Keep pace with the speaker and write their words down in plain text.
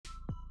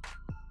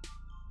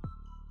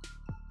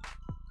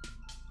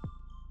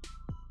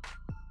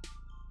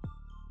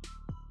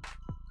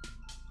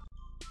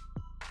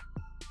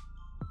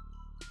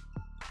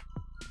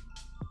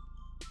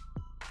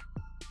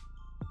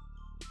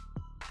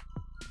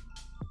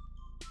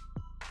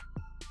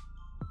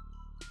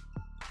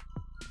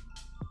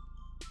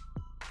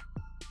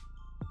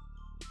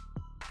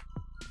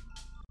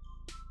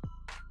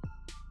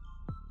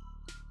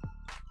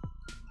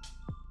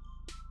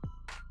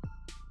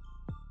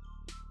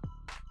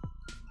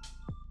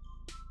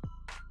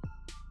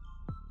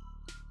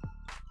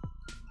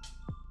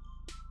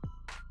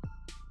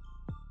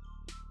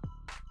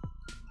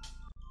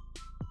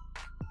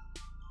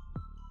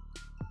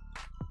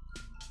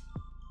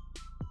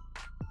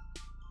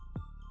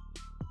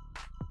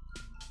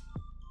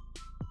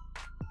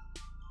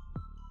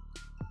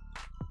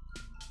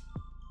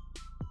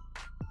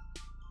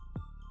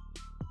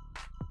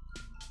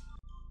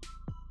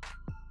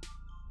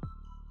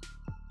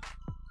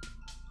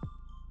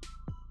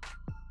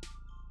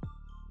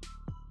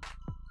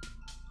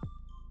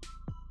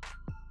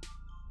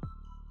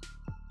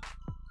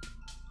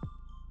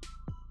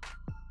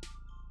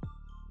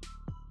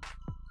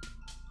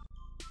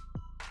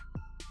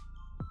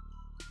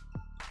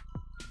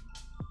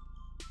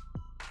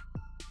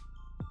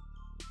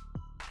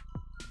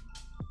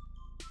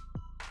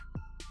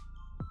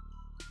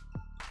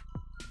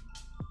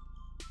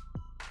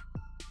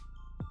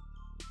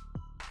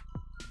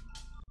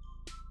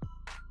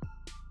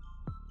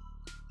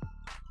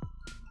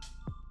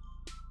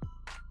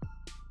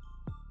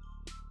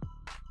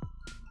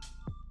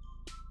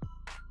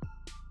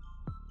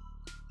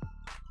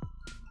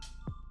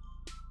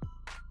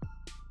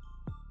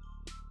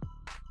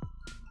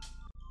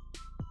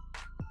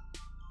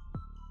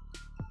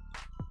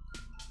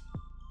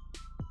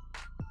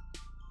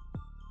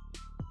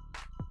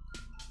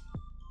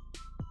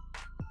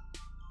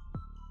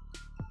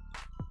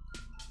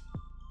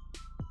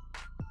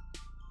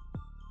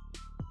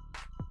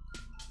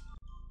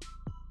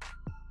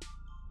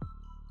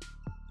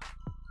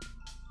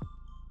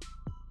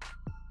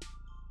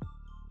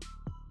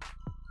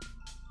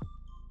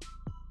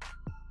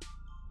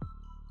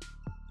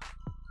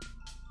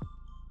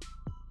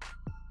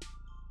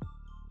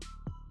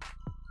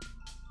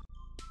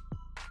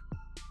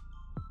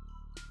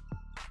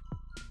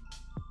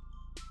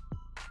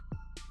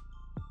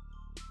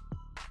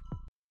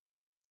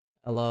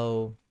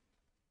Hello,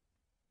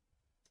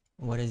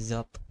 what is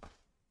up?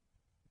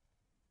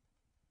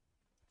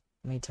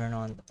 Let me turn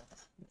on the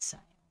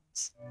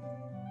sounds.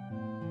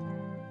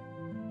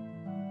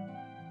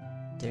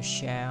 The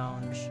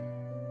sounds.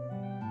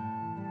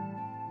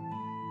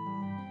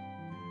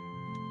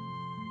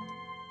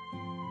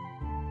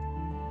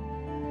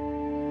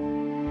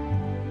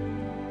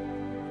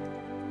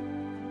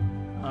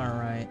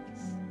 Alright.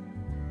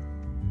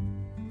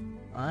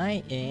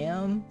 I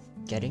am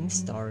getting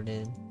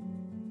started.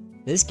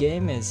 This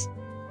game is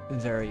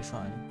very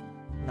fun.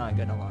 Not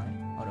gonna lie.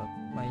 Hold up.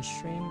 My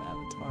stream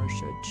avatar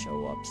should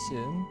show up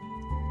soon.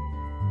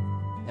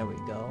 There we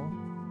go.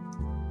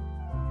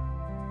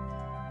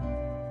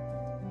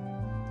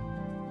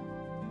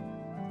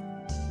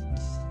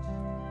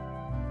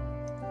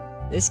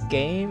 This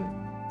game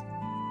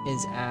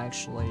is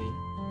actually...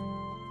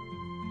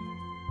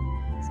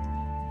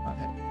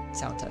 Okay,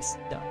 sound test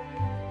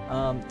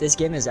done. This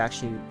game is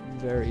actually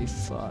very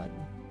fun.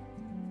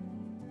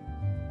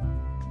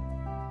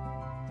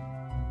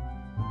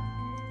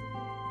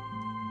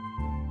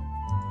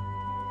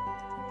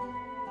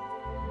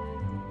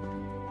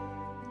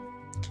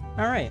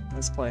 Alright,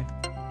 let's play.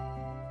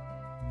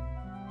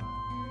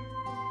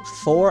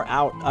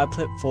 I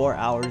put 4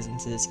 hours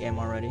into this game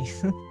already.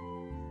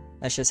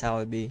 That's just how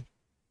it be.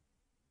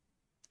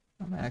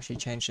 I'm gonna actually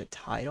change the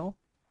title.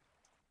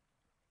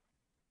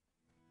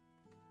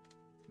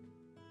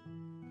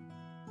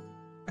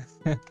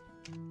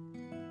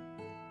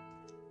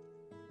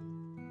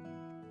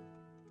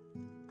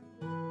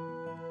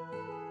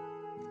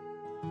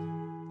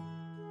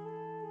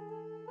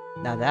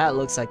 Now that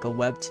looks like a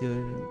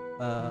webtoon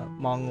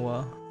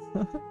manga.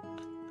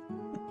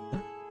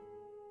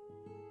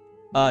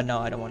 No,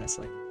 I don't want to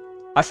sleep.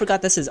 I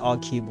forgot this is all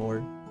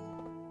keyboard.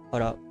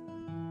 Hold up.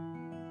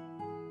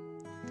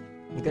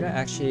 I'm gonna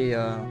actually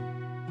oh,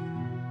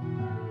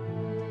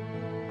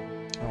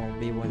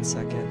 be 1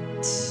 second.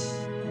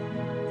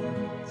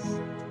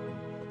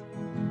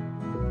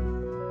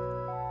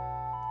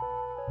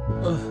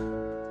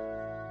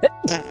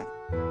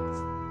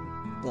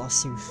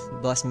 Bless you.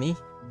 Bless me.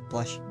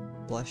 Blush.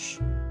 Blush.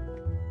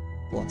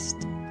 Blessed.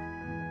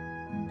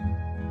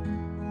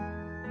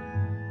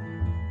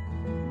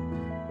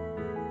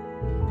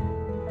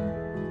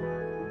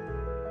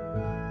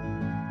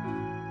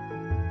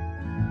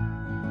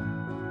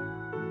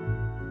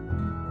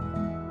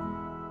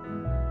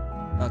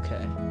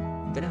 Okay.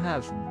 I'm gonna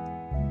have...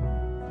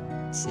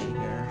 Let's see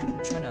here.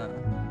 I'm trying to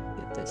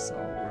get this all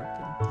working.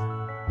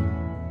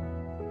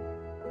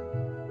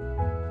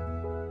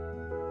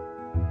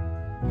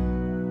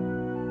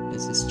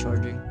 Is this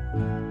charging?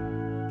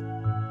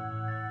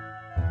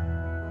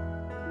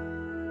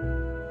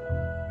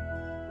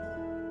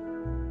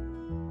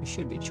 It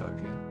should be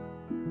charging.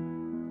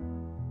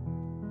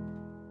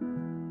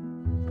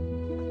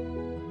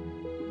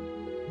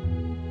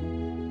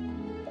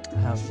 I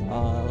have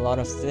a lot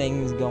of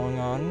things going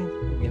on.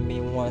 Give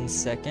me 1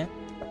 second.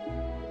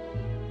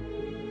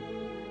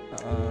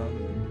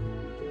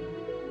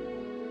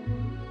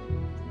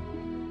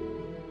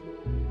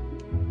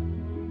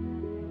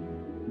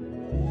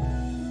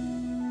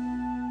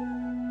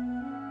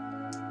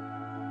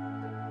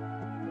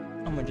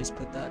 I'm gonna just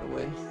put that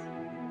away.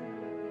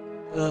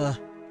 Ugh.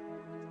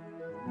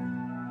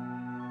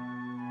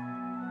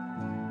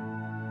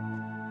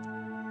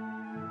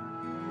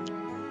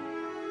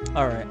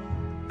 Alright.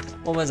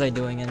 What was I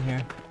doing in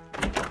here?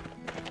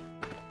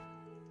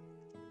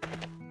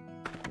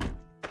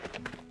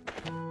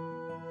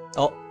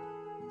 Oh.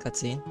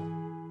 Cutscene.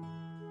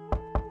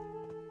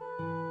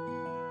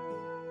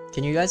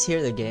 Can you guys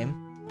hear the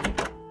game?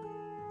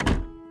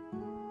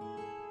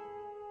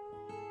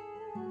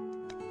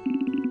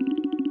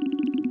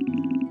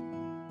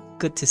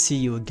 Good to see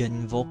you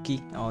again,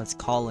 Volky. Oh, it's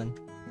Colin.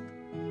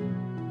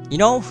 You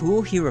know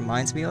who he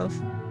reminds me of?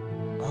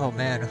 Oh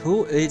man,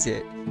 who is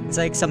it? It's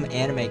like some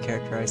anime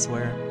character, I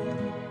swear.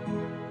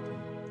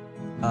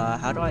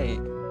 How do I...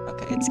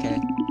 Okay, it's K.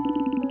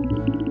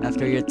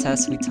 After your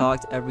test, we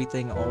talked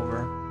everything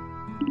over.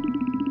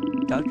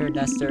 Dr.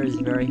 Nestor is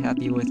very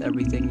happy with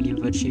everything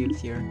you've achieved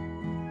here.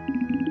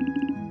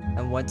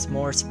 And what's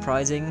more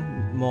surprising,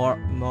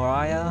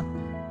 Moriah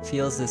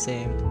feels the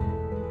same.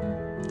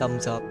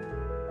 Thumbs up.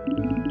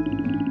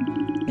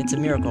 It's a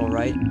miracle,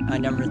 right? I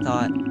never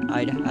thought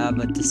I'd have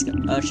a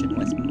discussion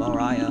with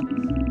Moriah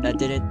that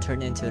didn't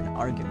turn into an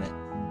argument.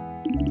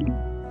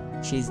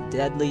 She's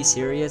deadly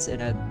serious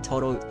and a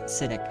total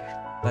cynic,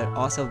 but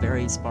also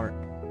very smart.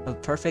 A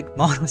perfect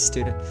model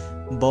student.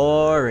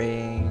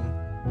 Boring.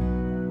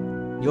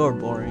 You're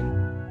boring.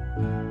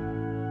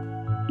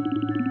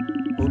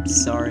 Oops,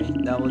 sorry.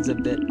 That was a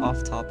bit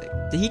off topic.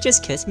 Did he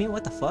just kiss me?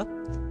 What the fuck?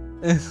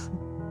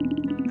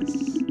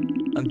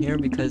 I'm here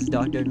because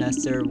Dr.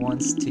 Nestor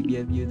wants to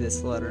give you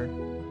this letter.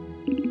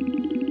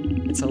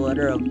 It's a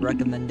letter of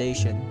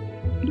recommendation.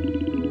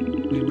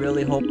 We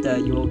really hope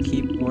that you will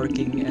keep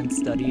working and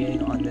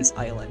studying on this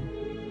island.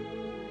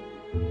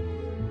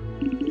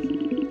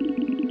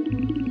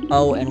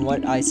 Oh, and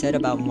what I said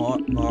about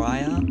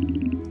Moriah,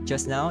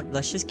 just now,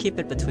 let's just keep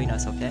it between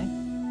us, okay?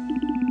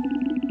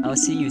 I'll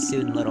see you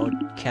soon, little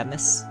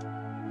chemist.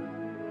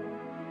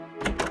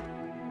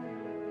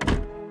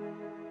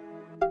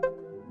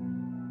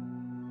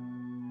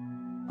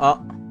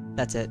 Oh,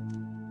 that's it.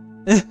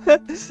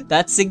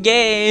 That's the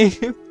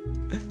game!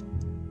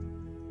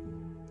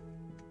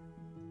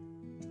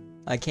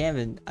 I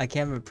can't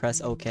even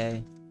press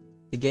OK.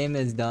 The game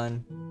is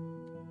done.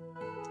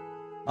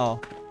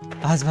 Oh,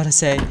 I was about to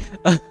say,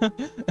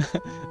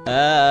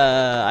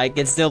 I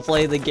can still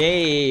play the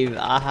game.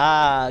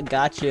 Aha,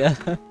 gotcha.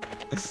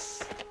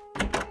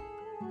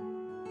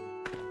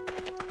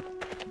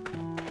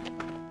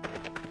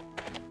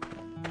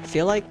 I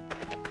feel like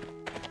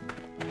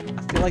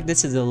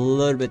this is a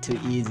little bit too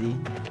easy.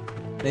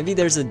 Maybe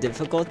there's a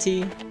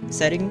difficulty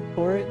setting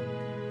for it,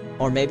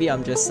 or maybe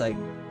I'm just like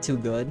too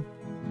good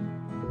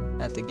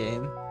at the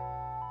game.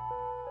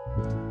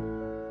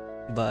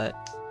 But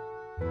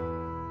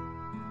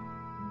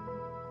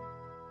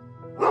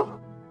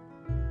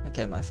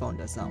okay, my phone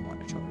does not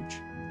want to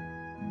charge.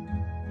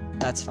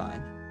 That's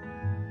fine.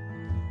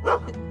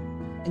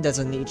 It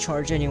doesn't need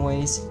charge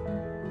anyways.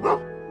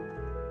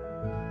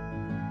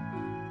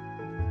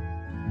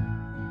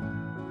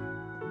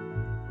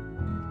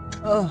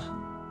 Oh.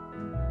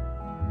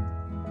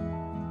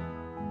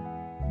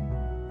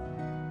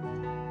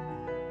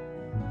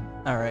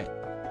 Alright.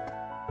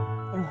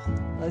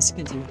 Let's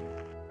continue.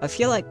 I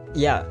feel like,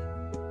 yeah,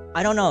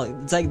 I don't know,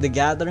 it's like the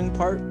gathering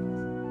part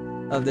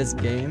of this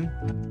game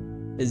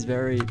is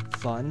very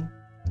fun.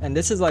 And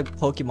this is like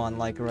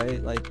Pokemon-like,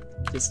 right? Like,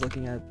 just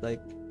looking at,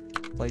 like,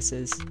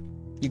 places.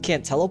 You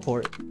can't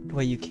teleport.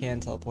 Well, you can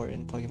teleport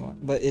in Pokemon.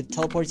 But it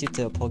teleports you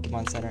to a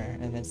Pokemon Center,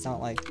 and it's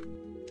not like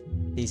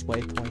these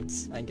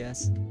waypoints, I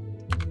guess.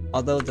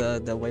 Although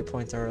the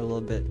waypoints are a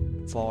little bit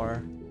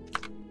far.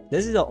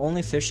 This is the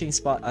only fishing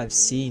spot I've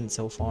seen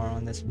so far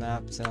on this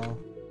map, so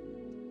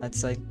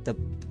that's like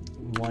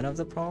one of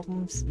the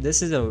problems.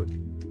 This is a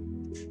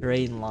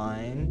train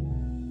line.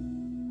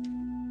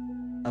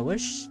 I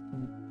wish...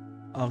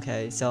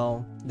 Okay,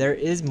 so there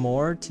is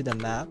more to the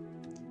map.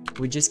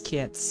 We just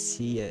can't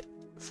see it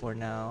for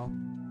now.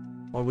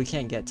 Or we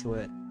can't get to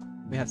it.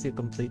 We have to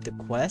complete the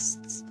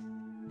quests.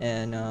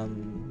 And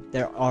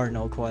there are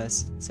no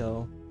quests,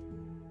 so...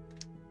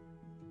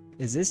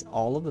 Is this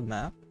all of the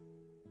map?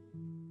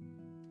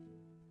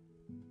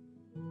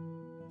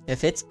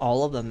 If it's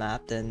all of the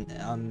map, then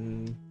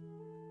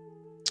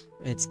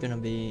it's gonna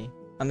be...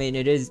 I mean,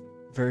 it is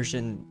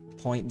version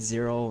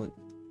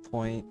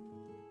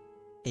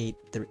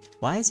 0.0.83.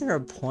 Why is there a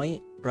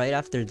point right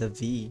after the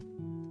V?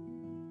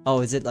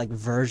 Oh, is it like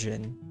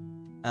version?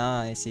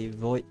 Ah, I see.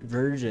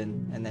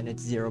 Version, and then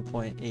it's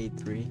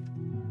 0.83.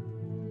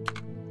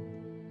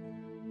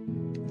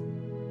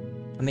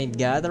 I mean,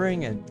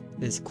 gathering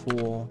is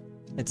cool.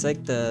 It's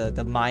like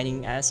the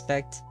mining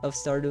aspect of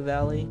Stardew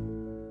Valley.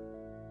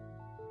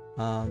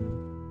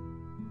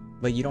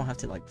 But you don't have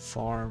to like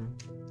farm.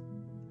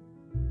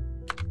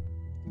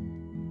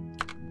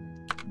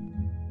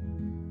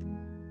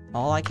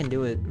 All I can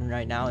do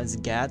right now is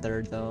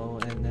gather though,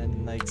 and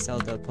then like sell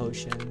the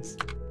potions.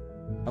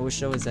 I wish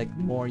there was like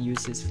more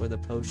uses for the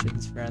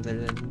potions rather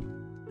than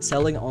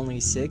selling only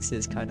 6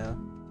 is kind of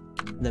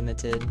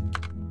limited.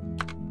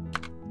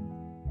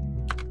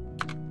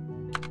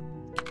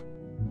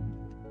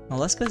 Well,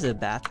 let's go to the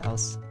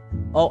bathhouse.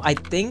 Oh, I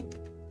think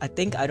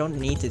I don't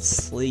need to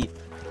sleep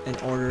in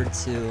order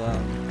to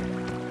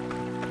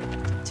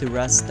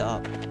rest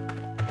up.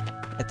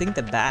 I think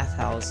the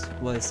bathhouse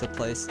was the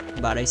place,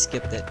 but I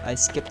skipped it. I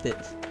skipped it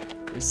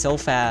so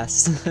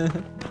fast.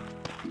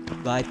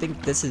 But I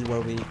think this is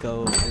where we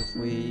go if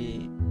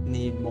we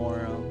need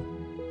more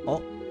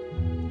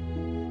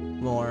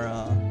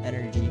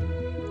energy.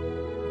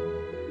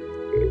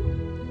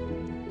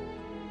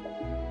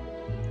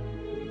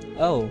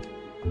 Oh.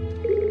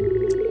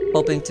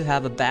 Hoping to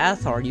have a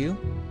bath, are you?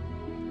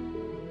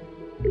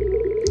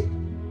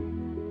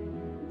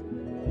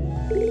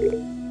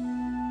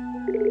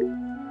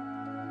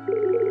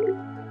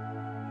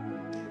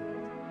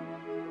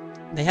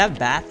 They have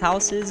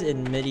bathhouses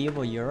in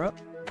medieval Europe?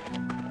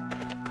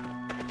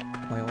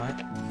 Wait,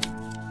 what?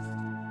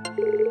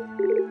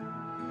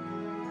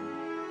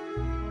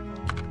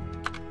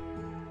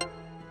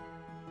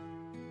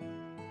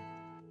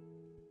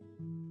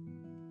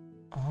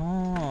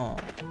 Oh,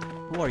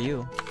 who are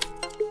you?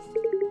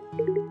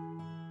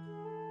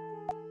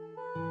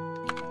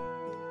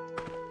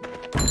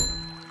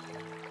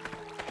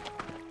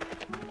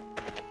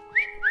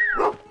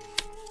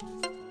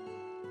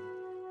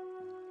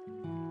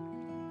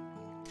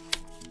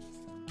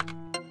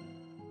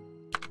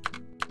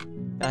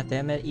 God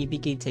damn it,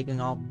 EBK taking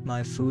all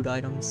my food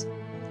items.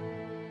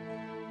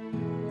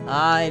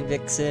 Hi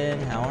Vixen,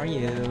 how are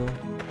you?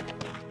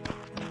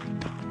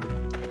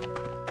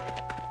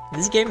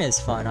 This game is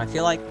fun. I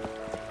feel like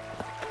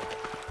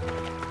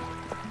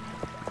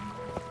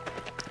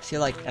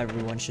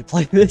everyone should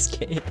play this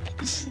game.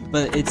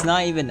 But it's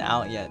not even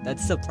out yet.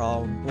 That's the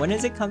problem. When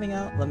is it coming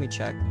out? Let me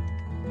check.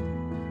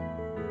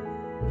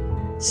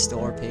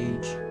 Store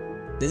page.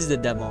 This is the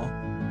demo.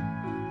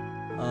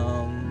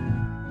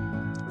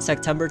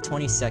 September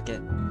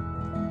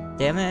 22nd.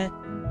 Damn it.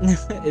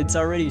 It's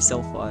already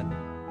so fun.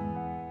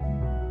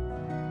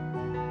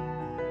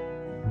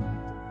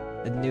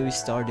 The new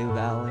Stardew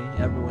Valley.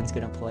 Everyone's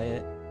gonna play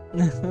it.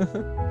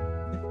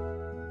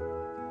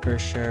 For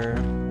sure.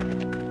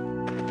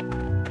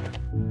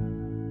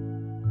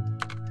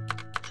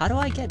 How do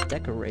I get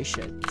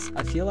decorations?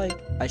 I feel like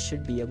I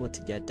should be able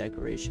to get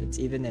decorations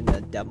even in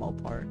the demo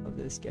part of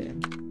this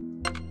game.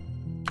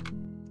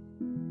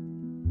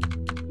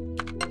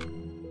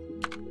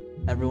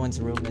 Everyone's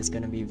room is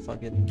gonna be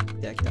fucking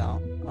decked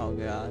out. Oh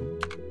god.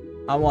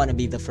 I want to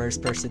be the first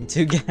person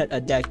to get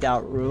a decked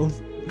out room.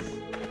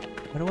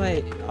 What do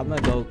I'm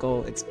gonna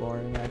go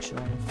exploring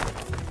actually.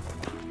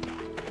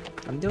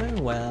 I'm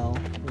doing well.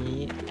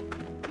 Yeah.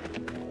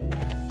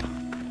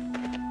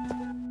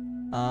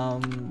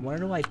 Where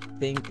do I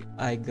think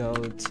I go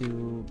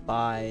to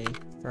buy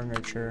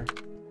furniture?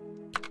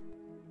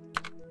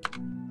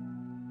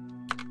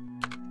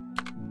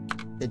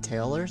 The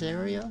tailor's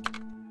area?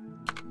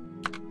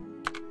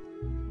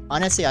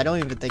 Honestly, I don't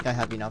even think I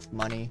have enough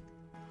money.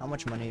 How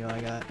much money do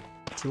I got?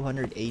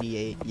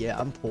 288. Yeah,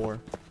 I'm poor.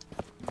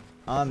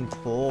 I'm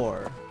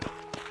poor.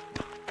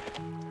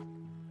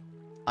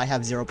 I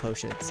have 0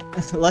 potions.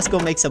 Let's go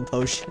make some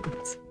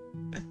potions.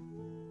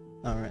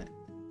 Alright.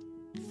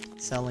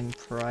 Selling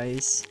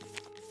price.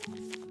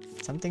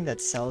 Something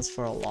that sells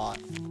for a lot.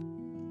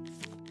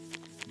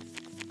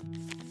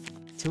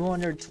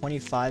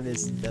 225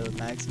 is the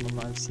maximum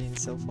I've seen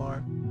so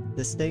far.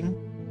 This thing?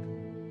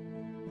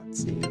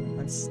 Let's see.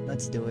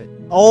 Let's do it.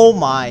 Oh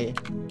my!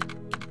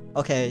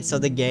 Okay, so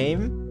the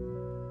game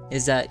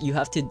is that you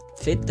have to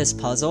fit this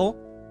puzzle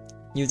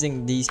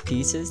using these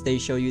pieces. They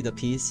show you the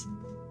piece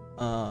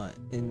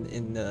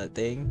in the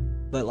thing,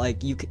 but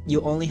like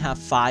you only have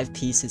 5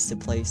 pieces to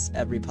place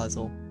every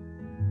puzzle.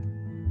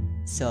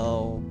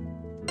 So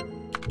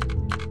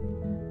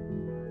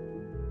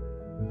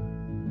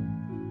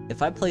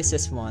if I place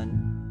this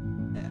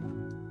one, yeah,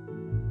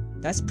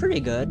 that's pretty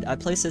good. I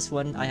place this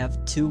one, I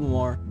have 2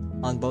 more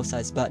on both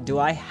sides, but do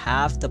I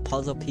have the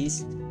puzzle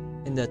piece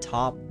in the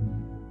top?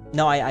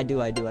 No, I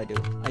do. I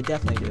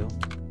definitely do.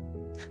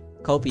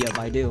 Copium,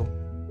 I do.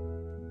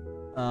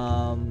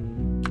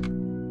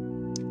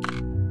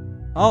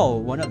 Oh,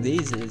 one of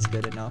these is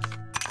good enough.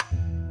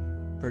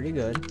 Pretty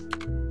good.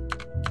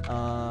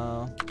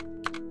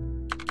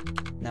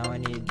 Now I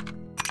need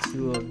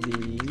 2 of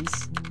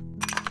these.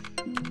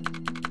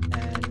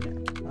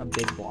 And a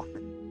big block.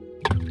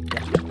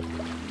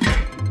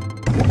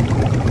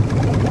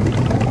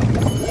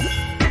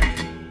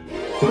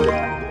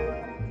 Yeah.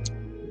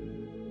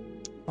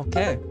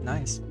 Okay,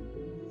 nice.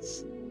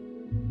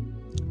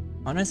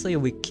 Honestly,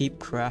 we keep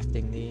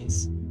crafting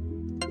these.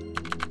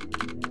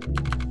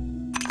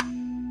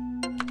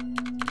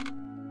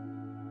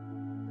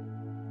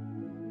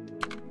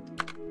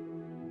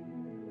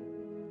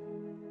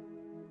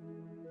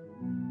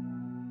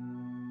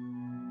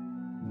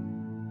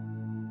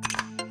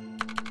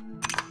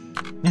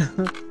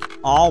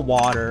 All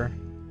water.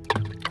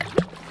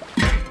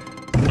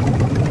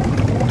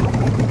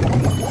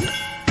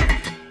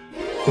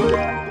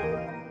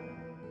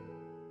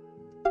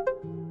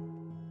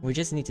 We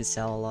just need to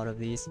sell a lot of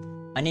these.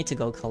 I need to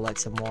go collect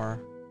some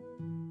more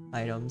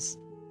items,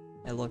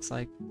 it looks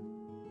like.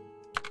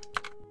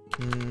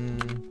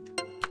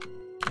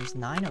 There's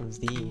 9 of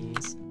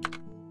these.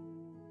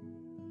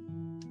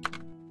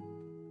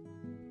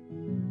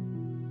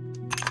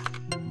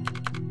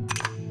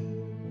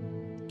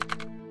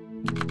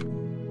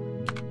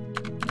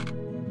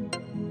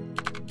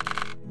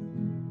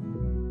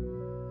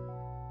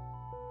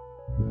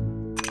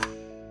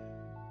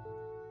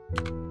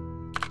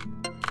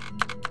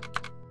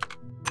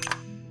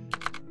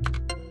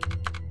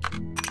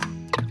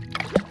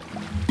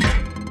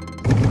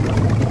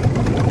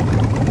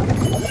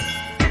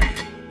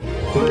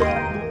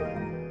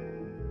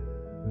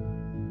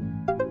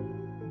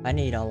 I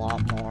need a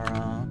lot more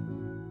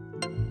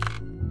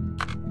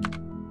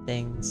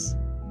things.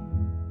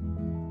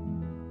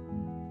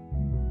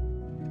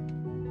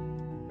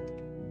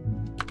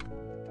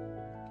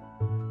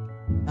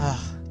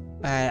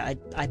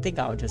 I think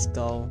I'll just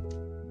go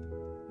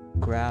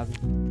grab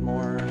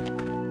more,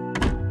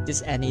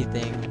 just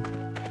anything.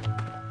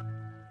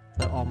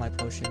 Put all my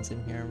potions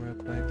in here real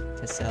quick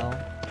to sell.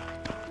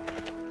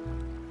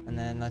 And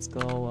then let's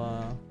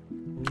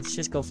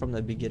just go from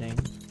the beginning.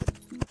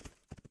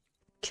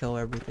 Kill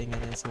everything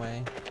in its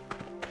way.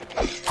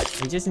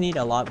 We just need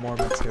a lot more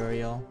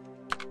material.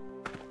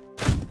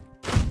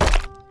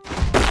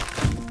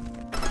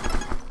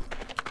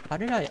 How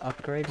did I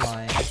upgrade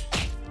my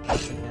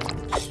house again?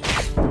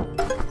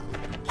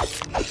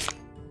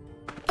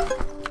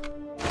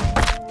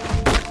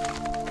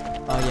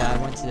 Oh yeah, I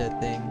went to the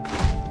thing.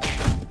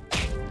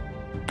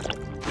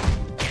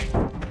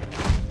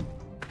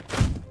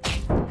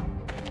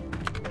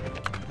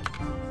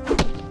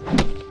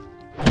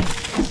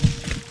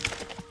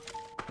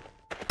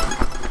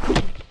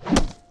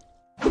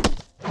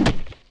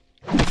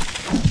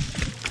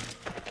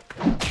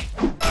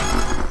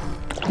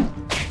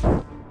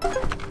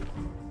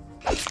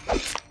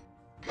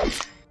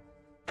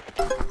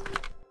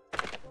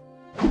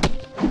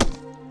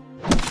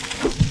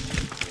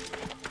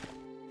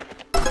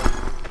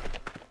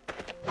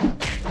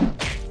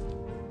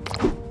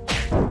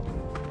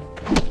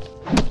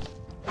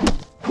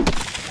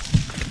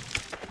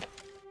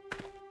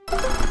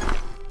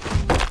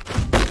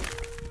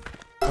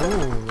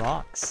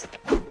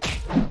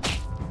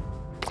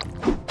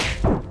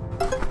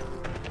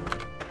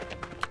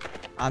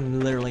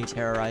 I'm literally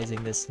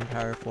terrorizing this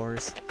entire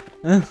forest.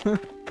 Oh.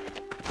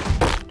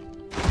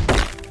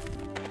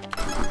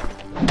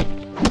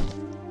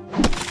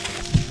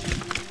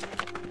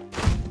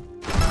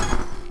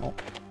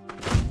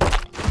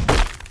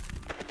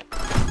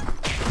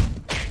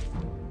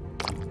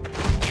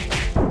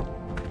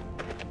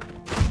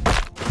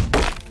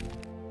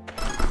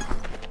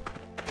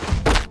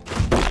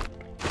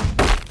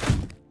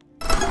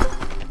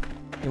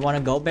 You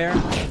wanna go, bear?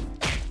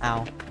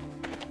 Ow.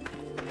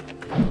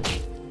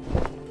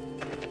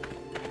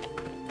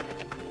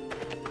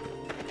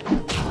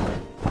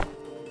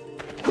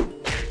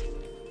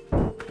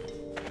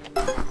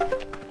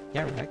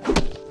 Yeah, right.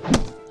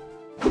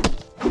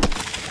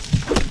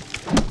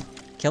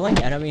 Killing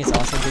enemies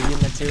also give you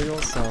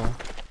materials, so...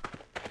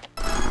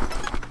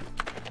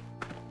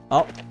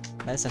 Oh,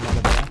 that's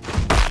another bear.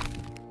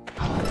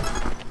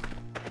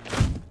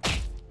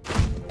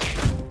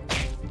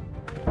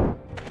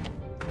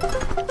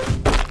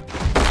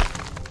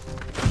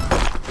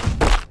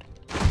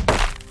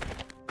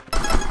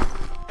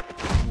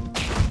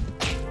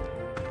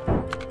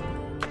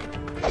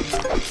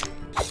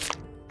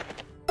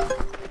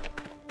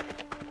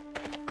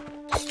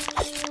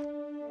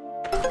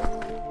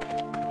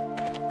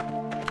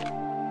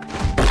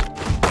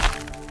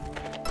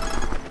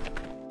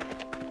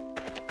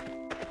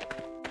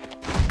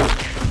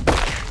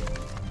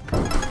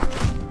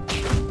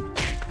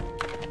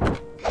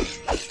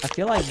 I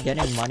feel like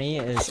getting money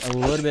is a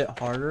little bit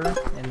harder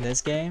in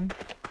this game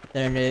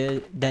than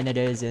it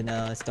is in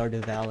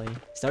Stardew Valley.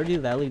 Stardew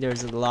Valley,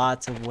 there's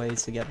lots of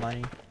ways to get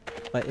money,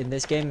 but in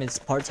this game, it's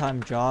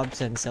part-time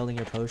jobs and selling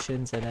your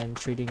potions and then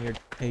treating your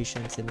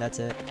patients, and that's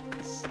it.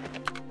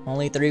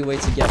 Only 3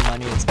 ways to get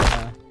money. It's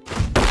kinda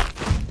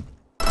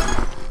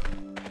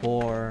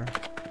bore,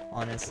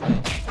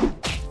 honestly.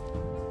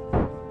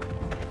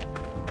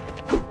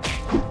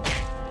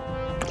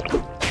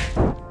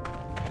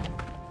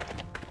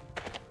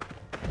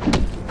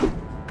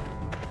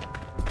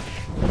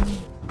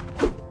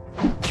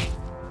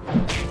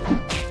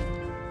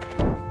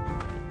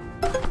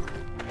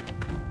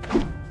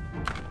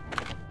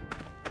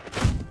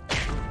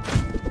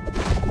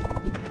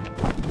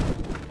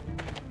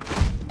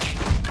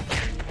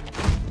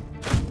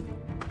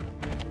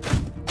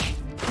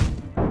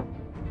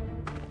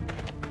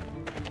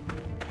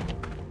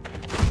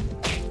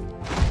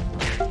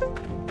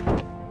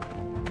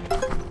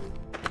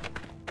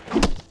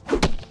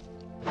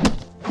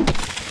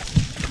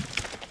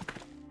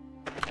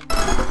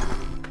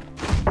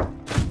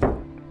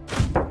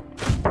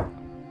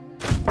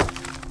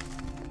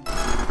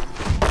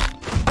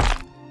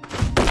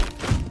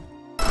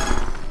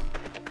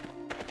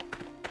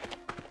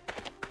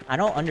 I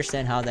don't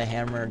understand how the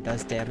hammer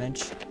does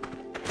damage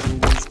to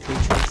these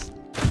creatures.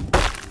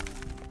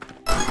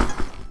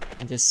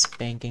 I'm just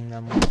spanking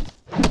them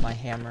with my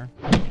hammer.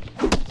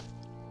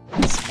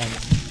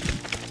 Spank.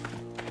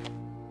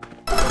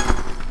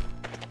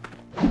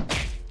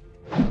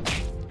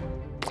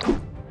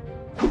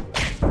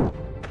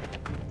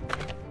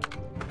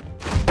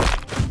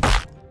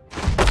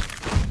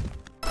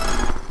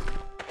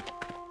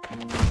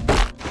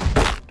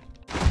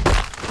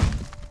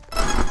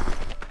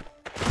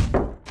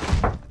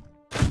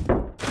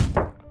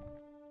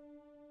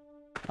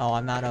 Oh,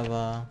 I'm out of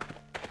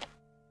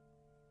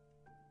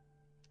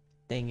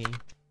thingy.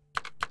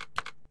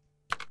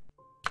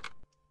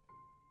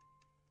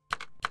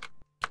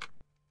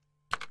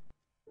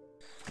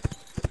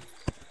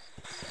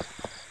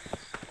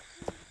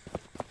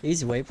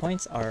 These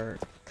waypoints are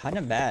kind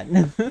of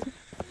bad,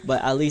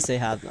 but at least they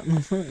have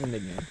them in the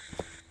game.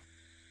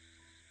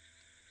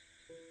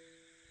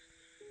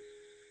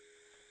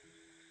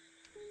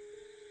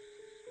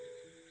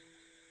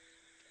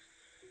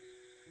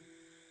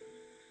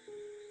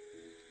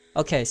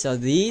 Okay, so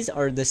these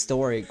are the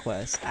story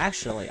quests.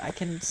 Actually, I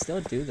can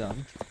still do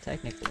them,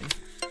 technically.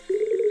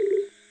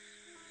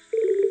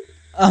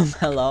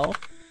 Hello?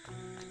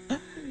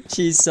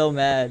 She's so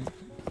mad.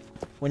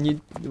 When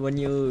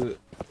you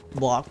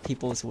block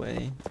people's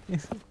way.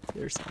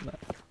 They're so mad.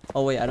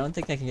 Oh wait, I don't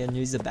think I can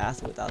use the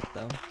bath without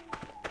them.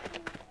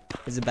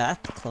 Is the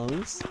bath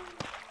closed?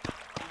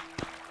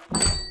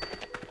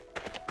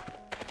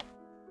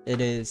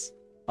 It is.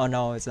 Oh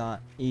no, it's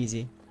not.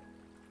 Easy.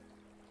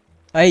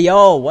 Hey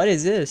yo, what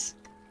is this?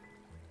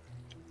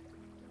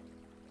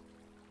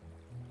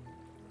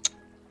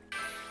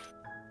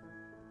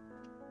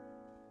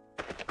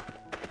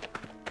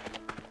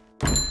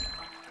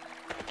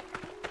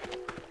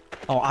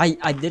 Oh,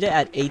 I did it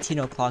at 18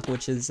 o'clock,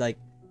 which is like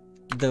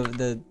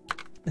the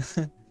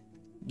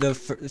the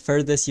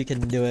furthest you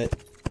can do it.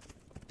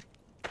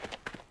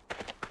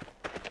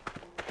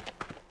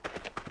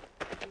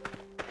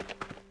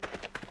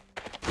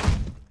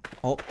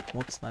 Oh,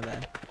 whoops, my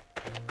bad.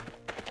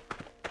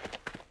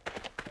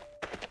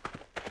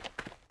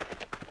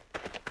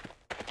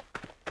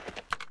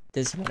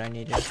 This is what I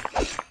needed.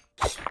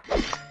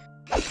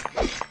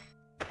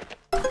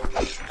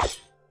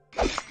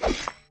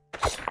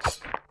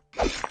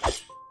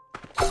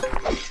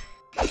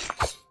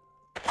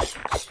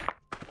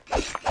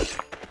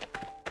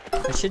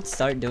 should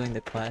start doing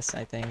the quest,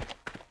 I think.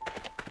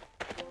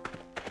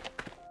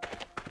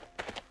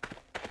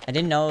 I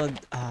didn't know,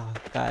 oh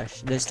gosh,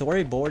 the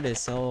storyboard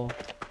is so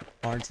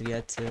hard to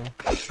get to.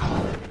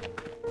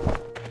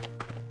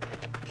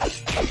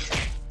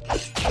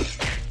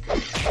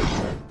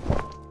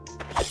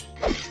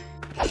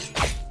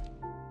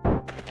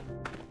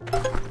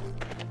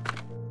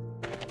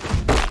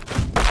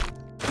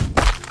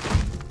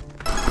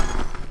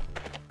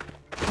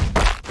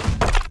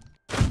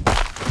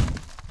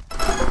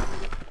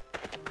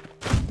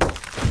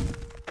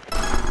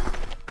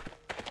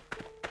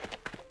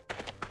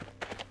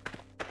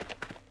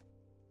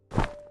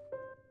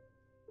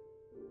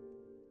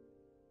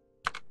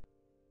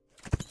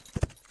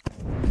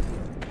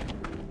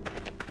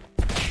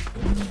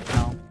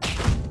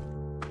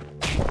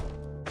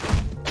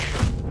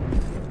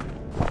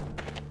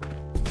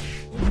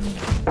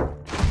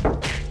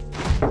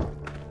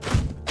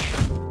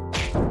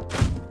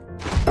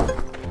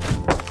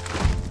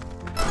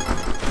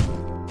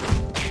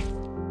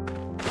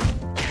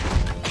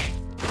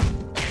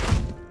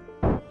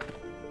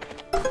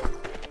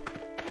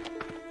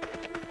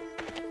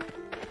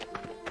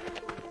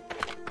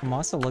 I'm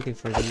also looking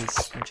for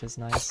these, which is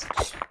nice.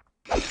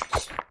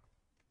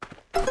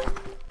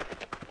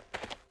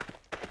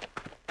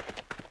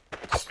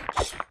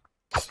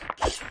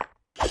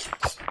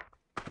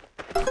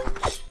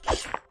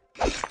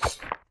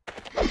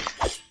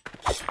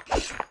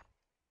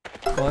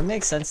 Well, it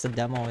makes sense the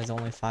demo is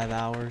only 5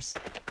 hours.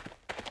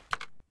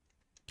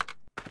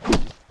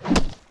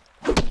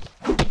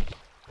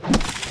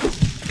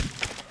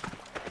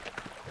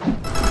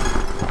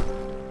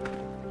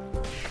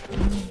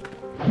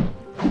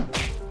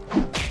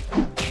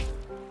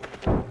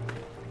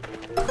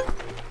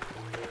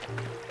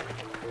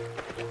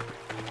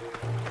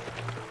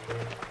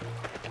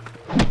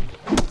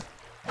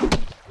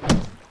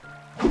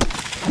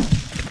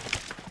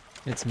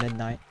 It's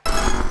midnight.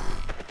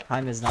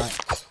 Time is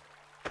not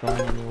going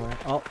anywhere.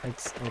 Oh,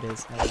 it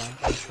is. Never mind.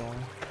 I'm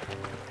trolling.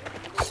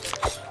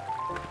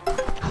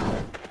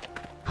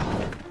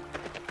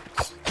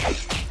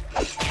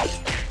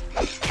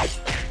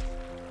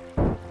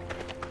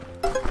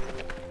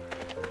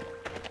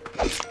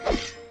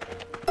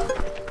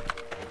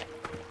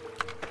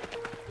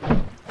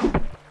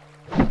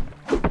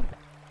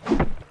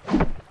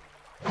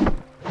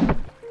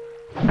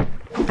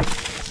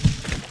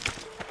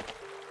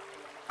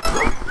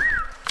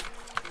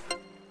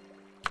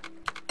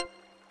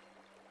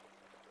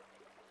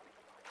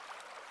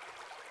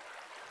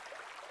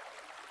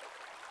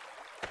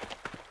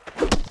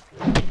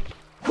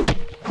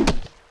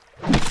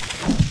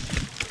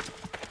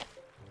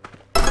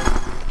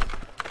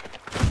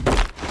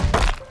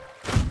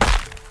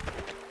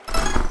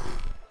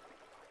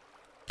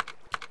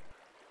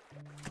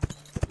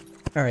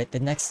 Alright, the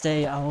next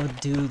day I will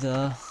do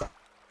the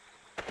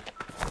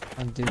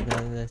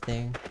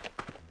thing.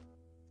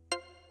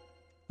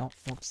 Oh,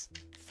 whoops.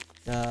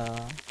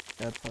 The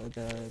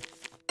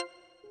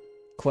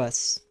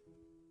quests.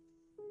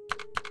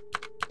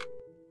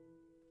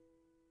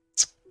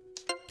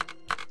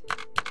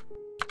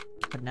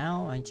 But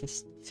now I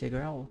just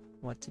figure out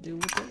what to do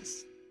with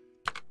this.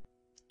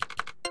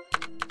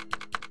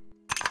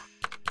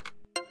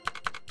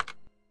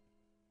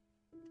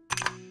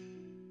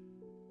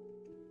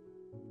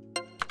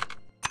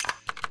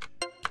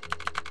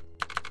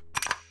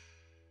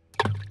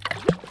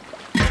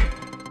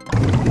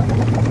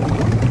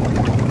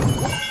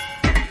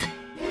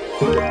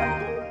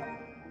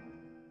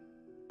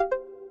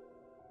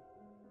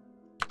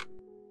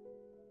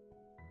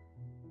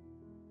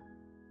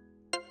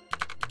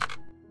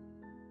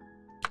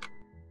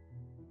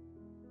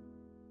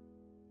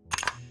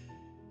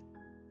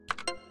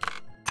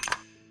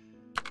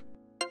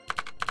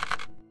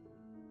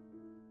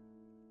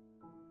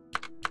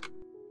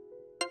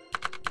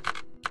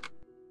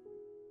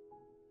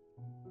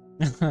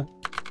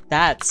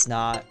 That's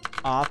not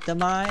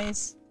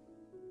optimized.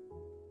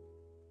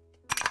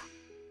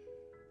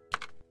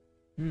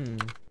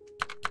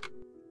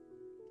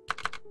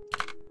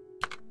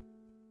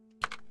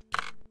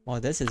 Well,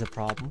 this is a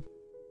problem.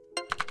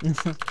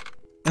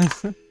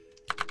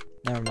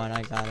 Never mind,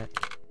 I got it.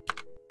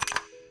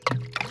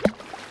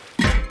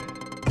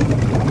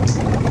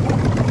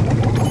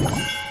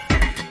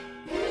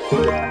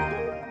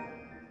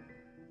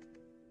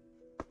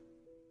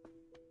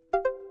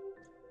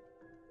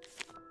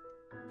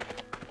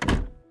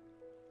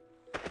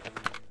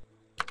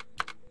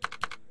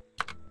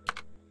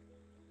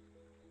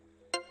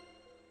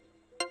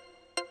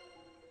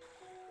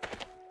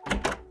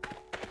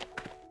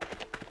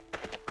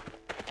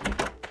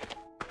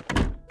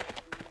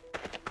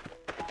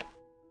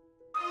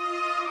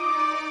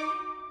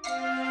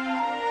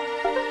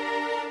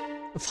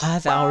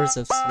 Five hours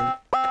of sleep.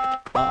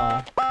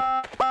 Uh-oh.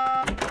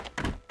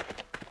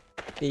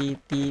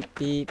 Beep, beep,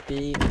 beep,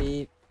 beep,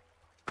 beep.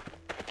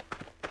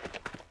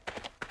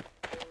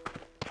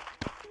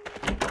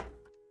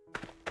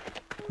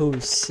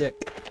 Who's sick?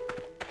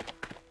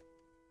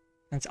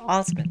 That's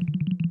Osmond.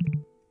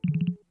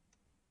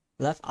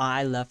 Left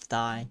eye, left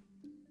thigh.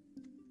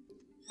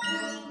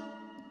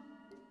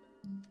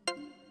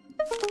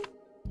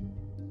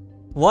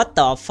 What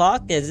the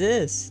fuck is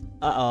this?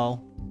 Uh-oh.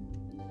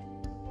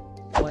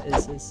 What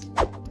is this?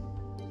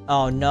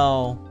 Oh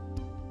no.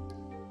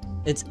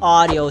 It's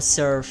audio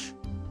surf.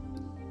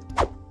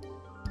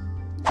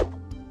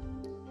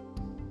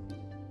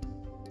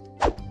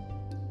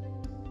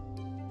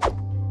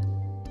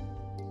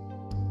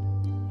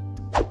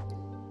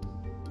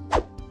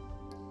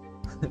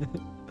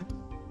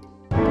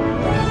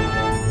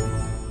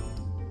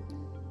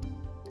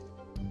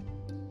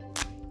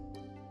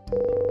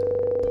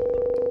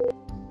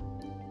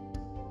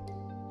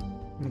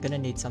 I'm gonna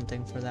need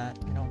something for that.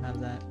 I don't have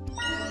that.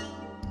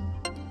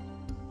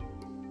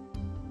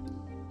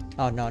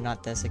 Oh no,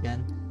 not this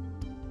again.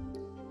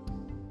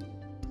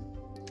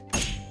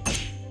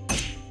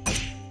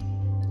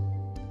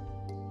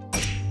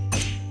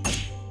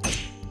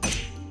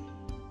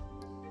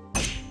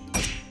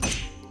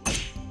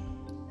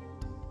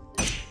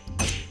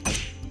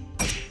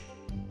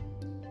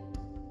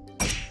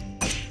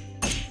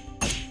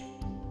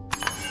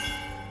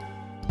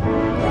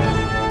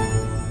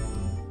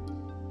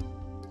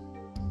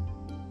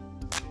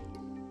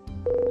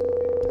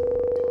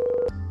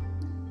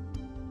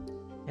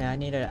 Yeah, I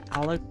need an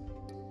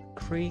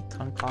Alecree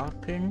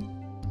concoction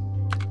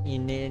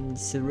in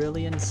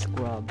cerulean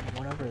scrub.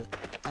 Whatever.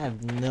 I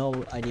have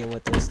no idea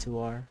what those two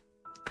are.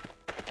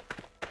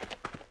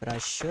 But I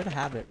should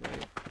have it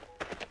right.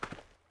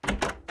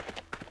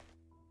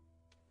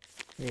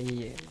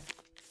 Yeah.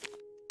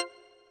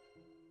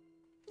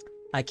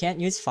 I can't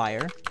use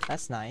fire.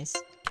 That's nice.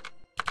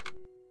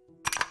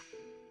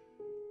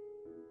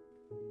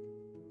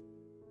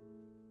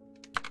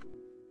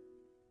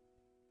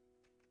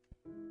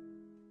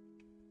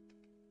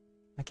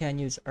 I can't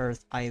use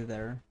earth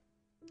either.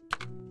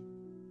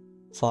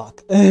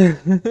 Fuck.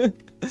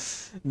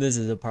 This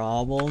is a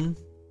problem.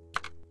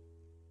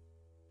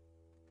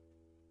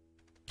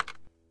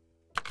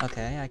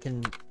 Okay, I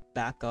can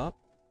back up.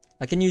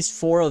 I can use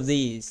 4 of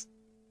these.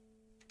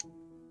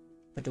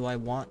 But do I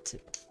want to?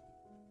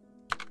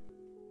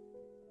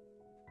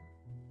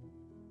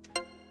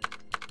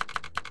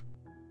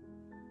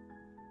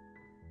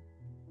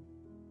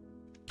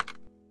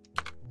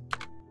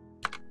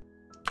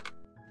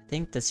 I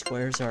think the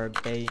squares are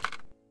bait.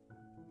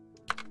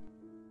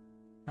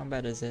 How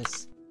bad is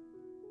this?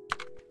 I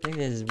think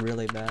this is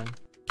really bad.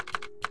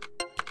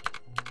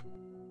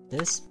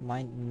 This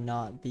might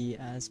not be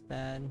as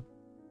bad.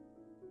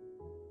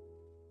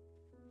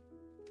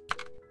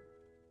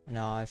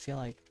 No, I feel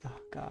like, oh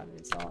god,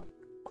 it's all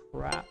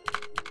crap.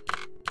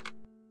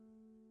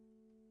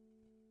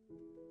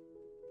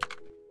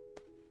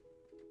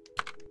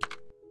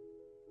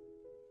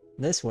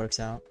 This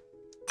works out.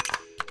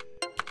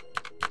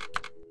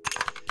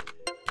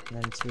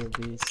 And then 2 of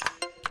these.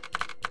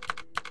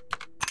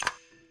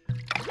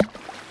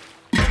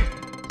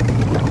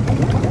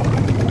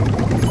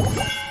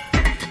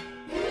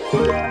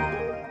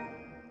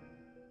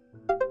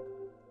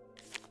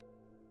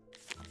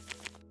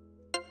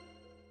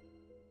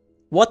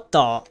 What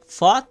the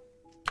fuck?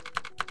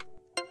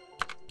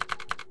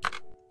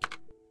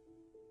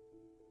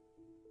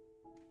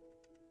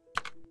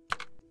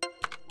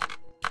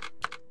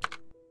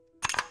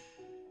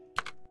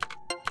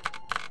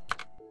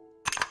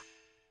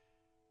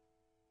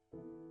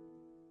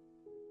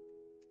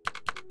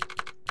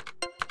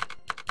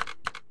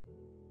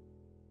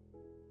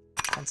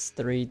 That's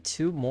 3,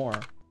 2 more.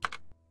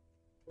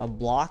 A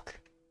block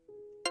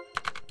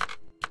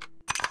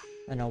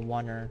and a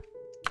oneer.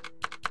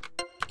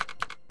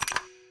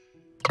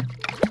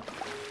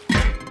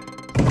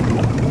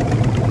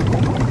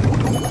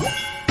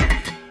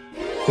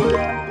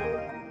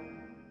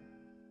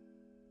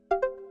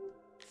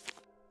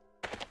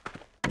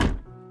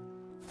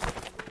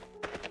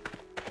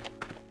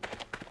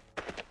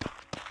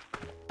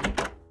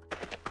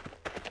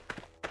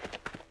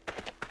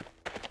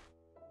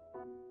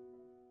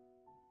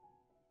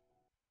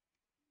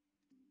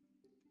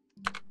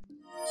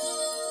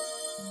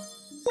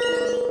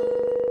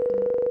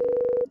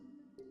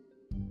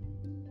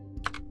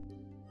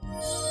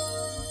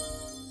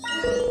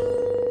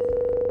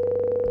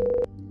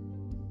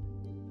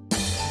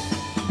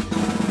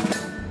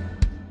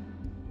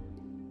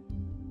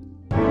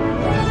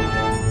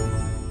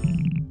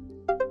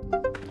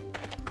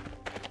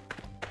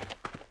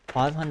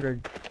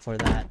 $500 for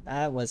that.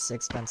 That was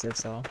expensive,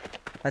 so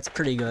that's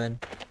pretty good.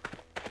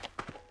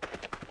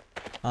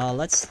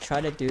 Let's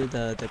try to do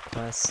the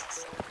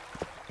quests.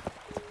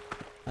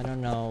 I don't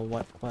know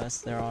what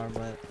quests there are,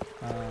 but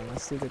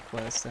let's do the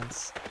quests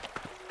since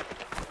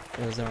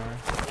those are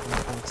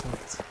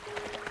important.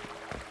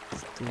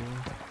 Let's do.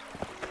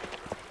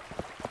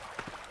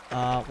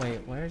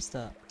 Wait, where's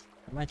the?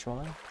 Am I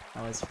trolling?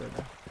 Oh, it's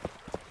further.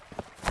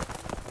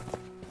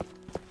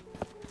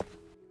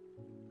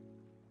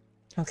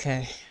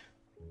 Okay.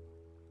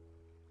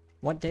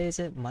 What day is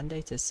it?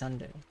 Monday to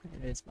Sunday.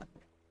 It is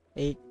Monday.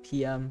 8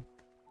 p.m.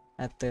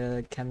 at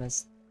the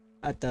chemist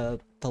at the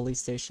police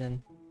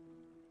station.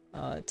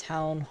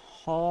 Town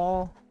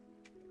hall.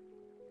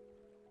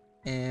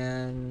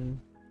 And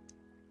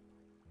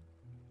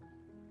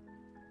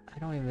I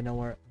don't even know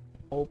where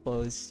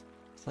Oppo's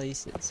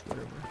place is.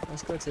 Whatever.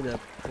 Let's go to the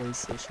police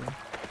station.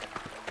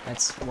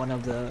 That's one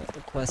of the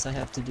quests I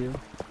have to do,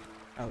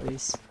 at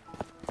least.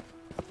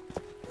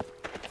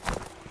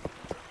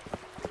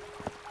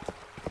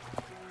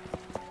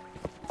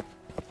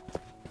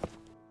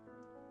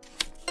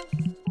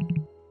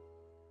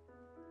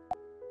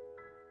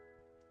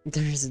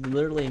 There's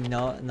literally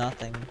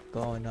nothing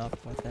going up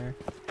with there.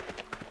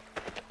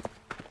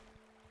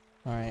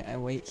 Alright, I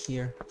wait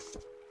here.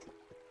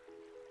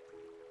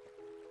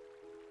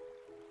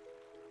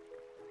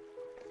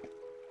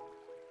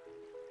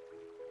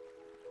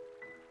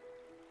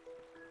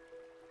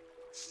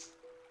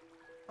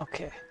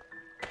 Okay.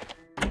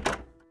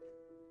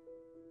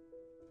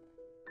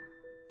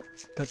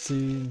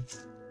 Cutscene.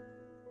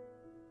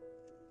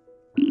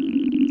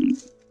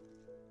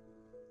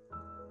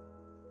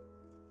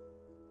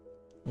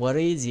 What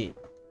is it?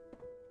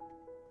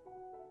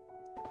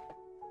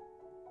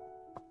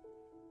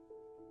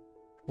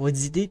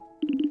 What's it?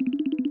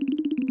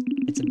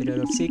 It's a bit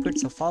of a secret,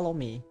 so follow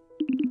me.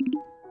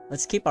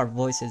 Let's keep our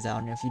voices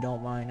down if you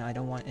don't mind. I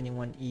don't want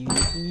anyone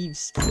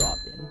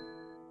eavesdropping.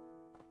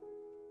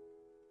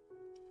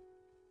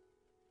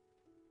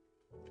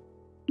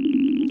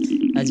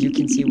 As you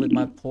can see with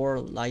my poor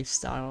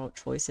lifestyle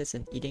choices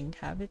and eating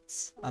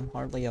habits, I'm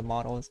hardly a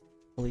model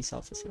police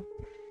officer.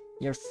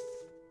 You're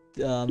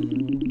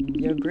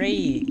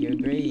great. You're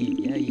great.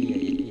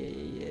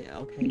 Yeah.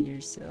 Okay,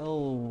 you're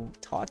so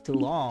talk too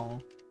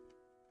long.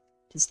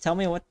 Just tell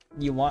me what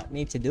you want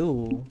me to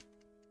do.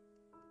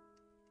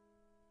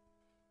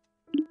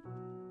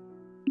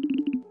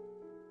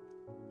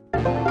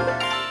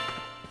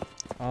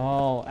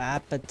 Oh,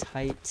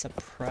 appetite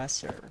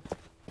suppressor.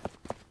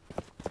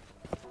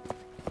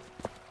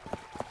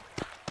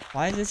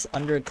 Why is this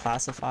under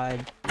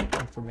classified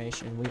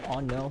information? We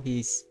all know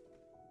he's...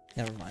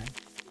 Never mind.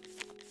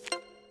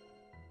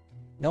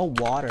 No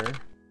water.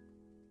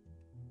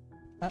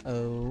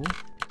 Uh-oh.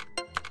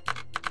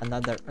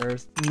 Another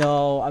earth.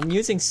 No, I'm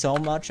using so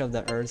much of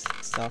the earth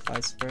stuff, I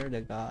swear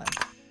to God.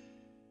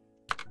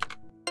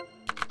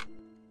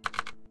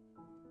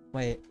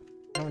 Wait,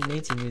 I don't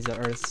need to use the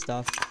earth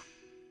stuff.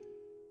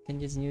 I can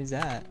just use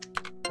that.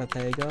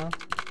 Papega.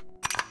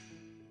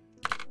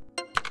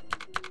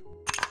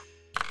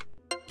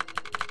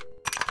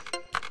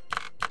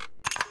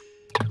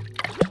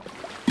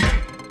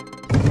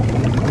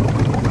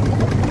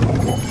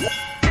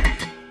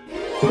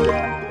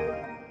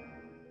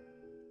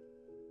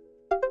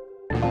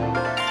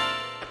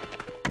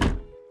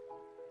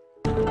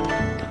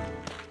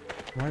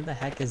 Where the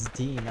heck is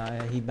Dean?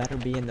 He better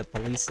be in the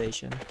police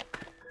station.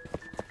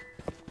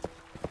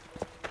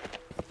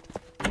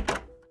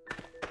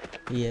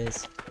 He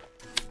is.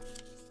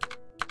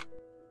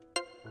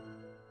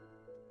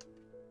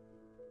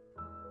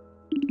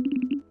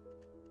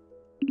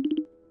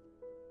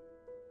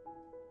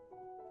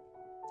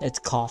 It's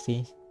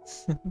coffee.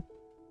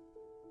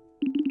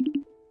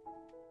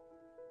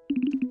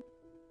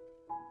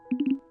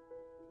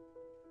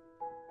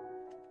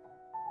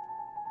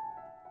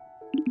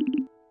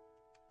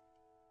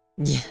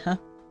 Yeah.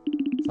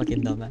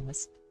 Fucking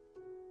dumbass.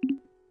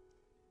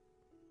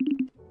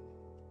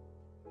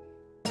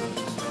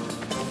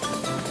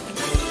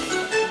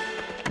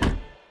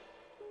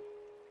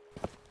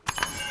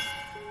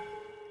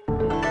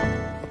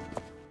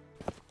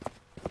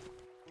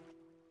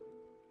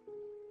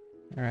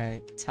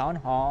 Alright, town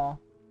hall.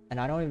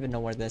 And I don't even know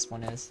where this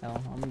one is, so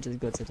I'm gonna just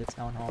go to the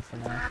town hall for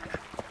now.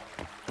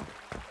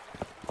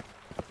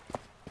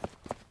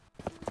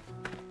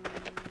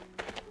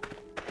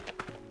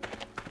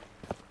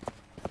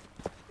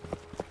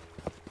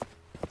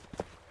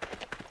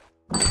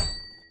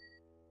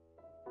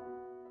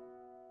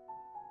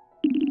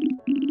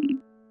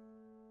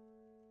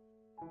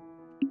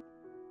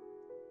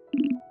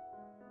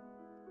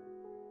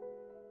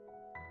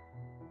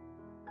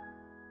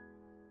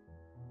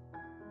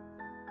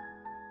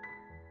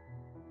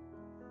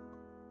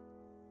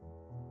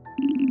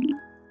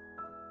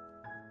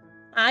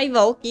 Hi,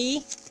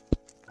 Volky.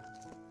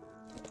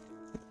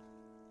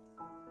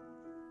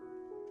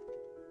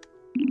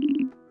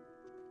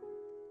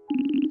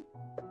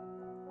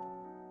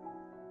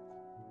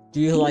 Do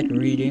you like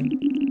reading?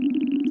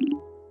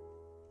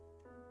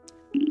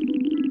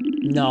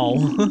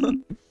 No.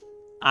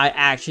 I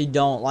actually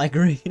don't like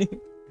reading.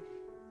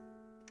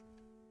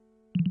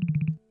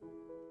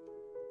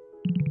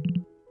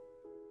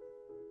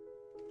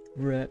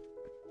 Rip.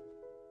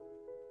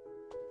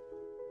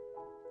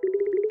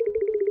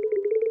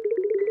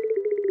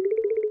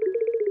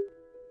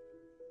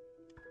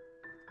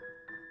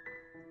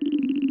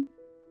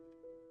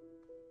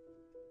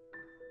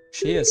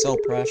 She is so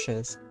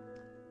precious.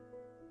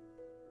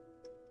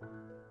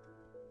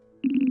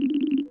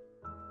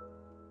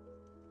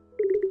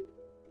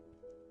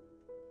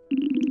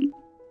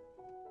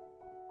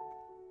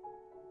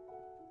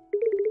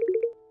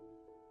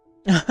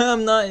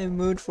 I'm not in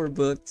mood for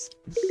books.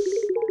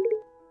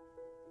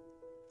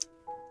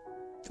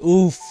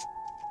 Oof.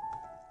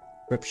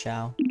 Rip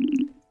Shao.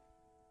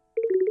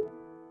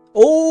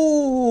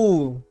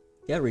 Oh!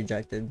 Yeah,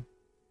 rejected.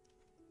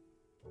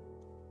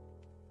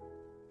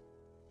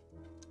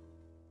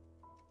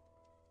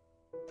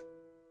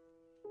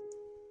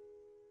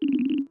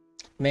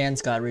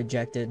 Man's got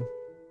rejected.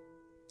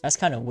 That's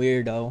kind of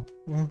weird, though.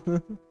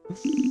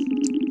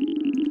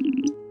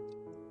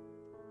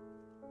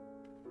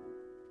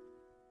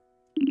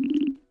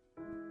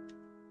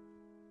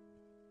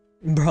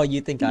 Bro,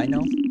 you think I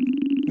know?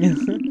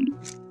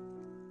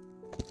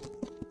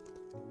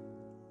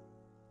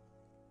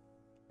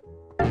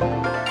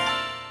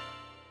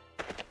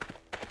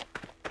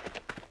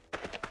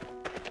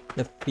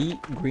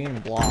 Defeat green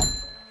blob.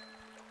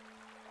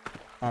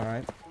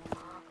 Alright.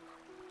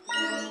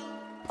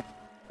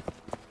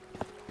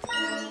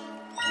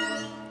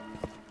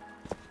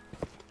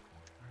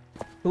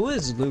 Who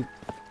is Luke?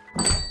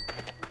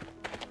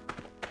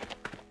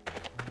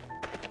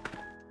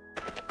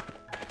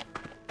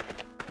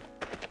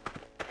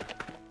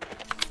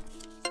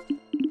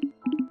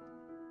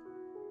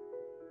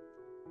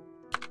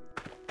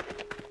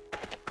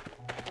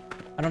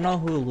 I don't know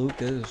who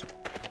Luke is.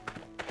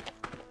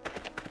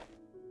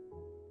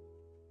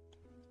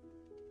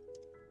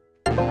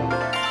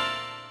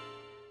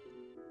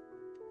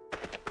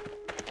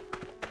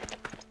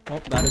 Oh,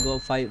 gotta go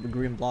fight the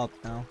green blob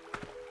now.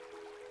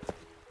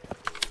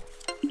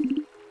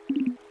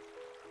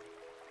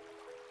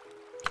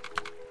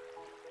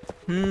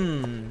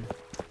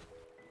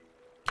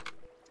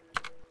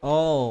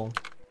 Oh.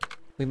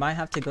 We might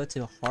have to go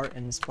to Heart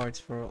and Sparks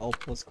for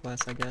Opal's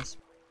quest, I guess.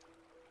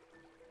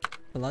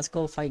 But let's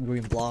go fight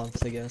green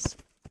blobs, I guess.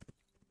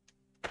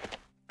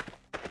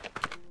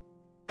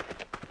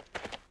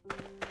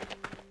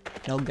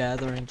 No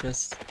gathering,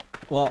 just...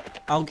 Well,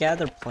 I'll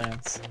gather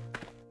plants.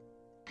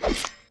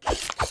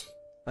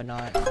 But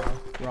not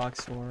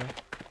rocks or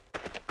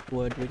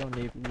wood. We don't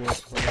need wood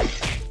for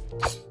that.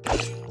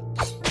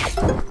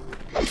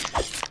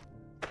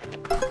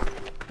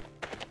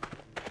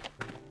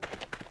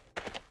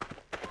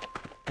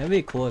 It'd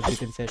be cool if you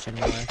could fish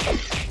anywhere.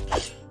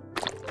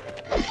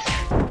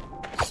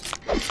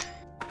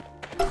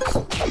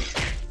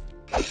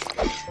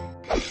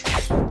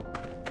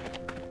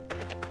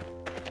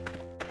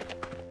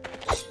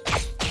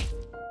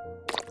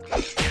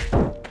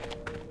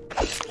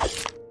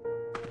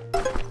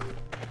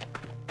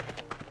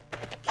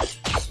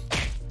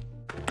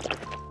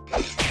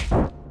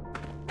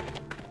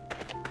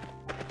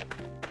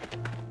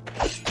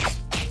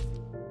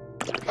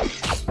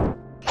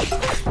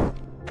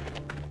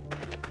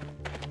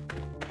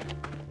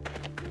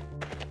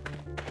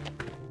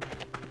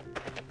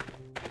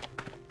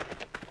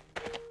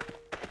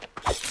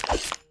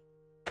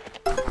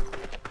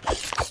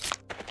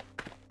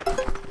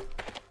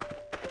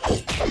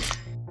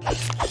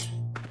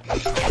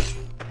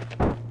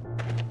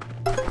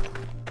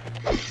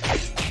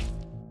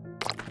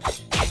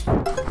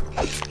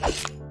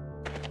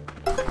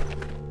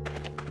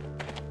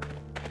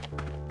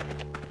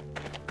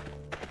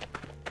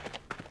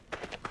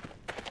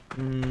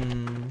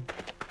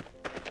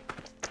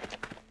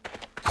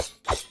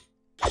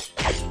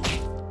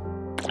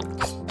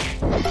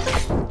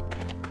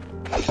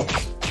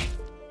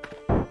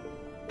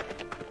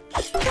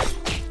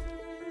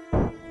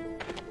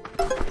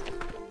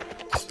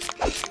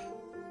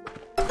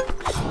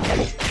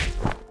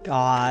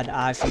 God,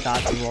 I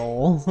forgot to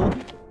roll.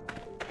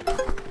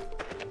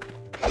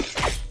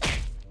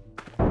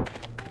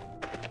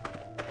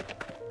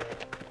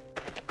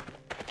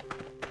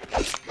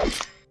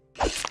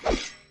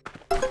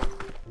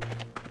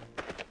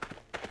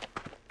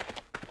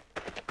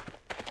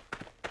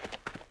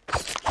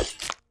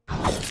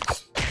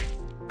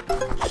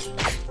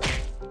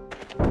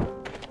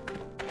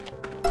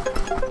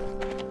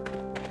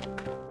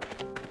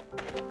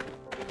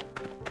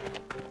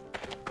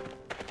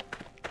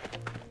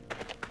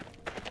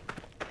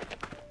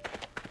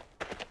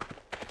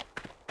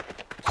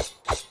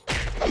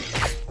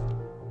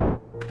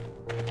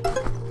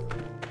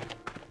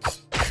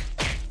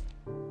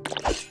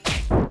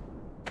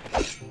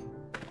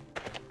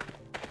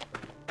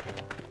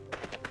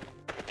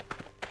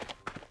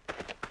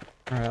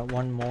 Alright,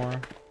 one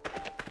more.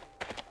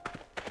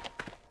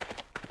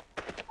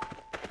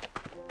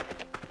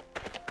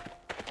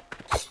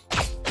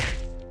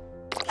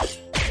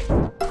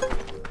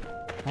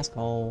 Let's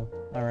go.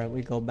 Alright,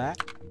 we go back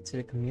to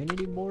the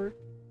community board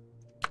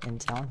in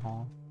Town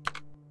Hall.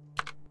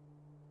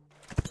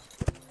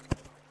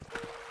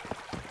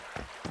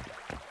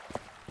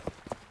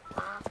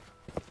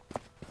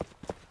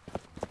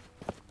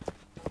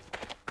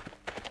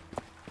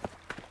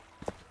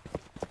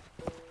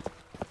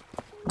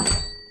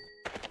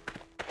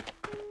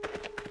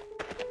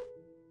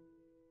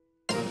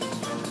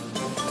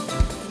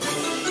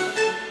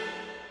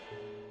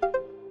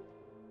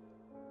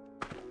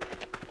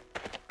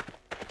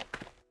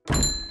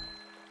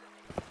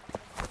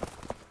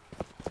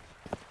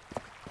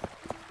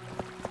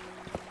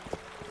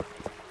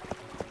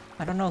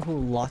 I don't know who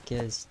Locke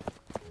is.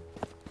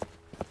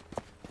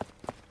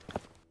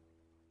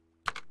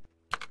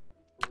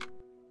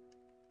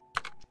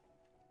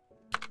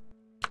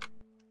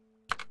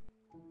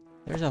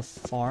 a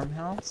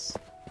farmhouse?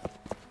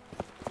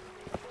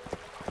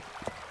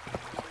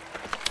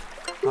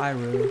 Hi,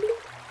 rude.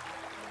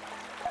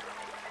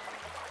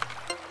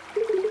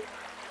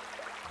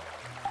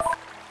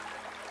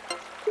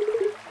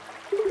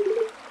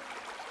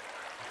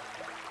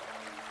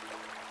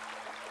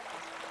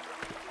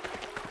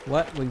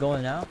 What? We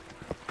going out?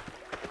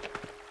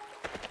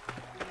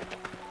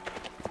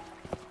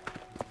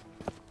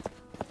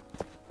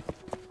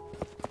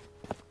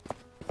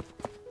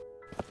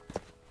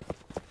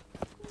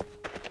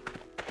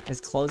 It's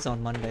closed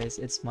on Mondays.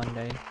 It's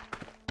Monday.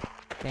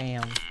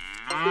 Damn.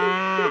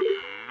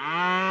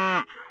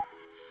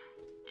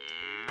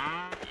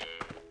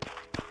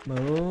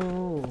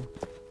 Moo.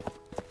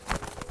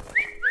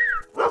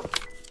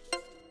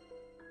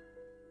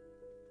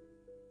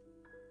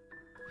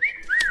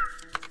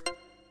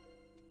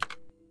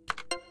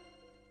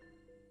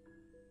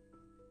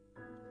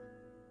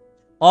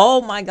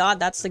 Oh my god,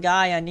 that's the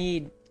guy I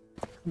need.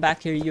 Come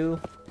back here, you.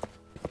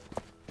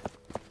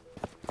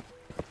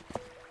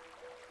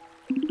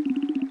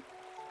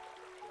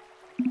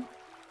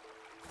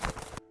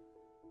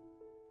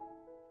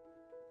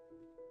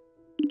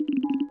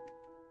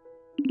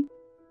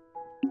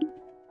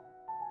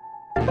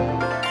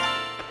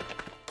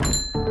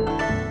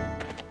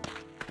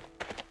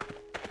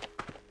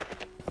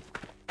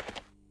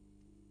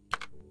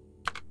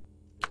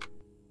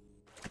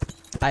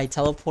 I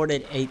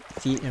teleported 8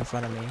 feet in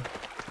front of me.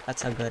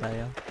 That's how good I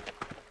am.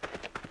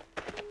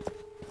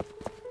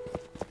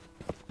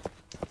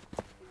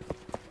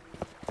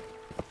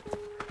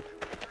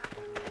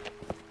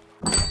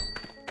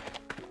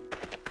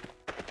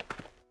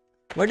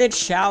 Where did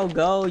Shao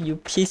go, you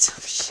piece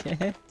of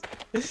shit?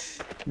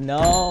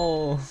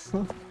 No.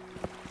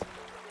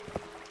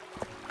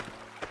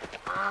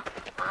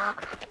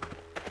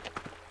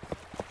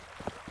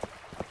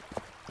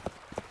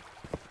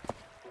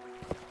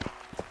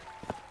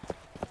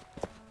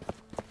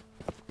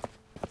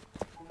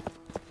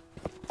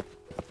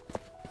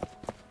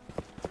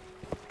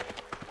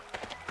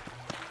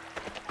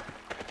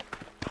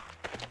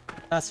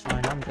 That's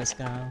fine, I'm just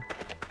gonna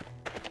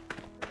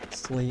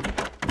sleep.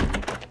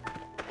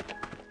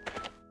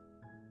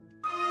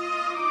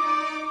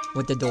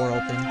 With the door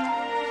open.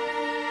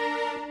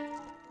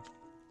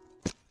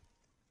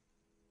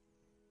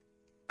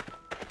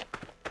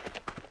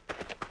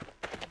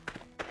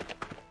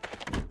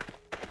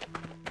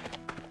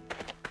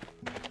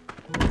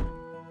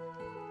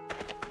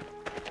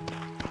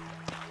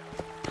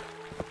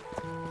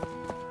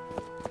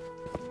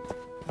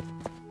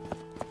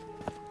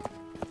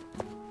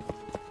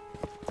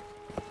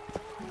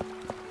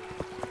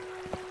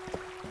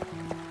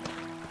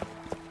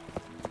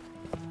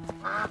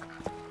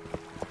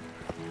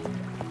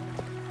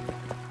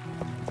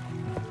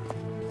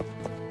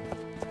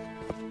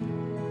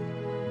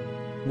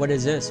 What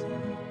is this?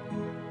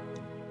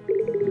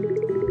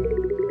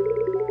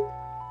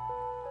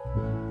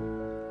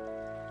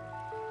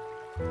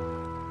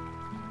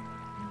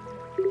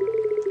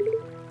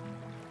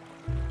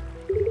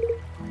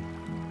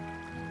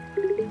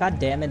 God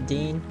damn it,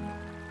 Dean.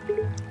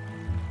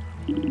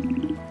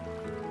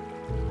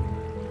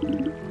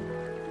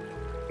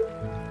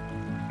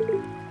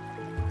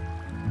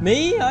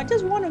 Me? I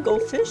just want to go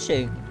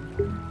fishing.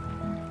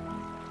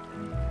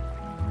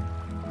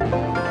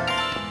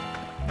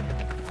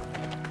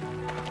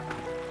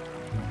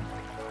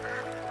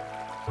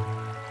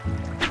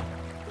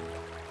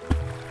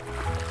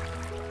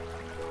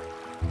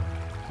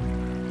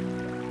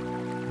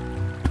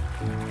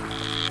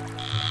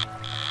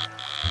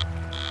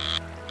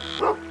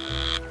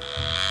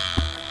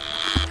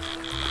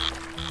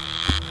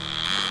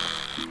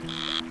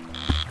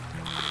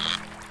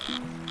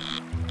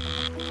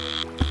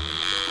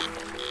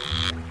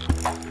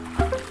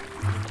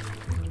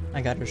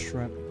 I got a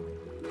shrimp.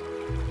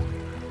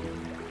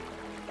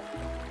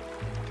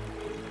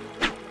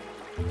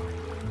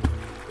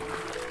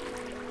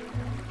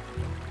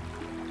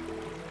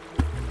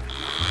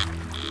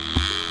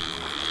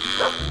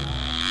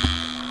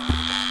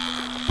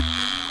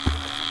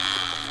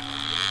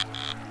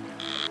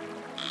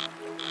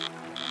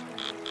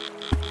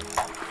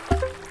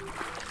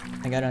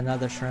 I got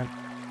another shrimp.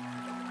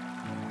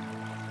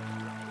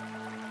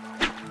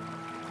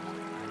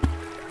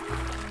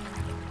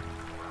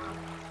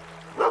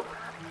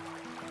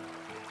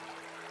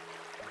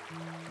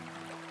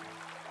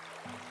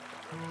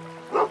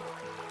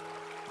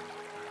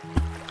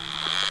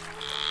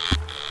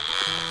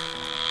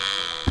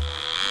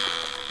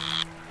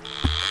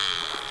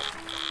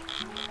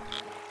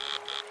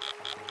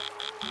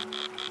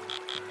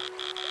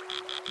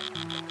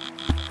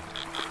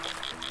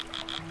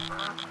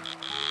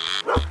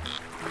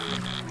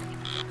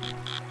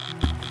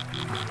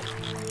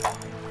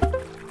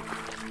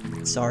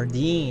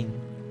 Sardine.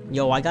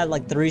 Yo, I got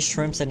like 3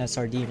 shrimps and a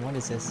sardine. What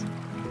is this?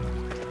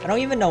 I don't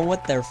even know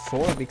what they're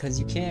for because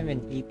you can't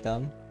even eat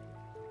them.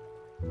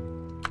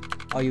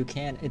 Oh, you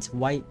can. It's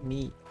white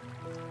meat.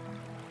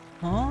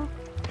 Huh?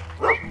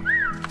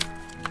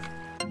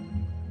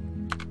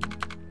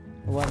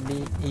 What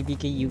meat?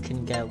 ABK, you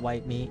can get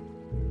white meat.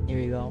 Here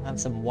you go. Have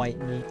some white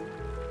meat.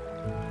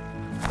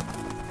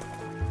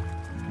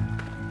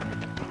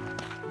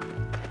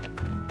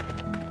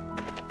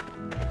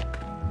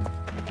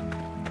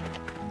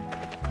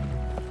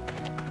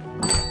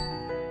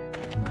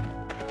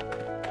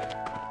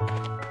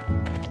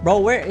 Bro,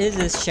 where is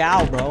this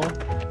Shao, bro?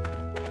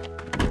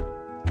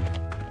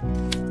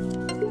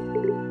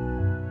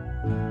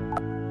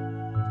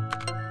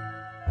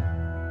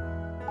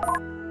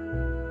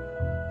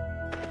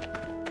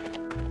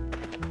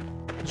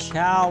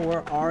 Shao,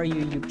 where are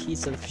you, you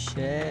piece of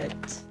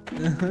shit?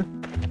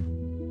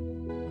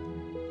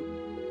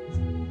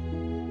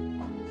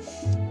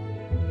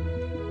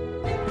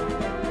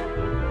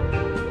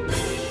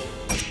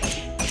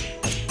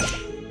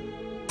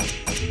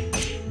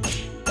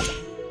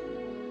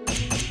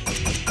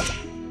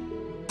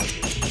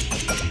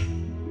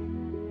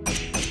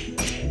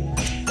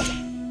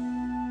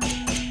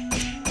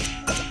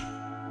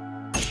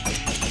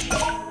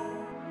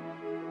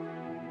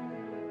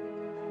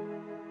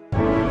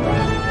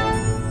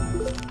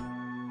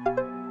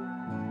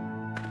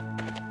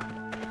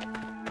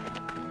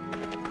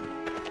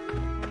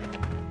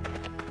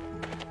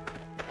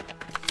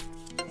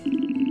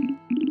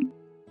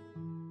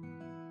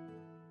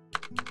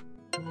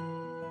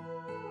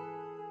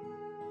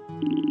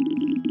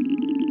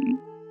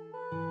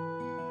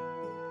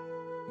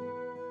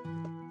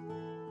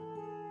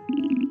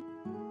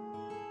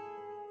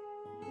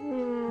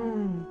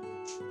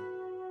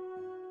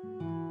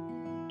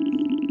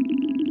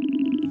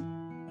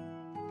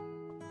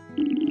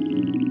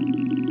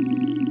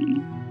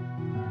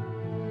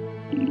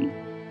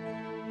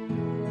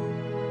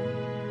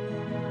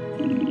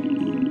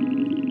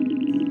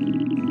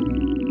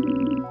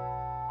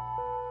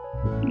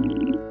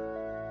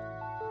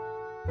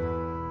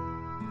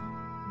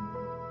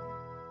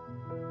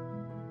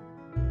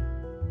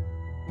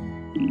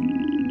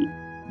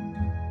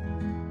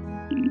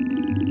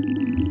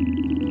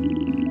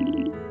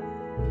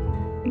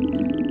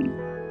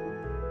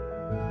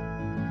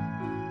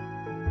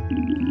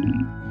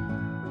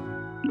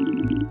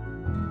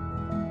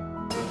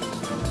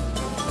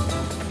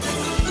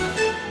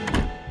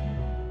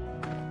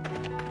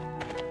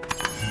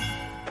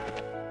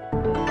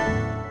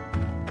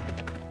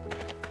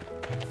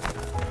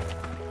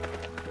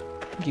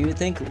 Do you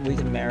think we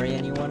can marry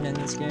anyone in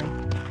this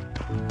game?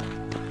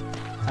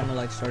 Kinda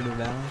like Stardew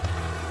Valley.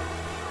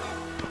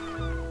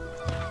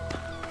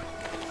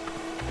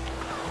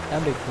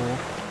 That'd be cool.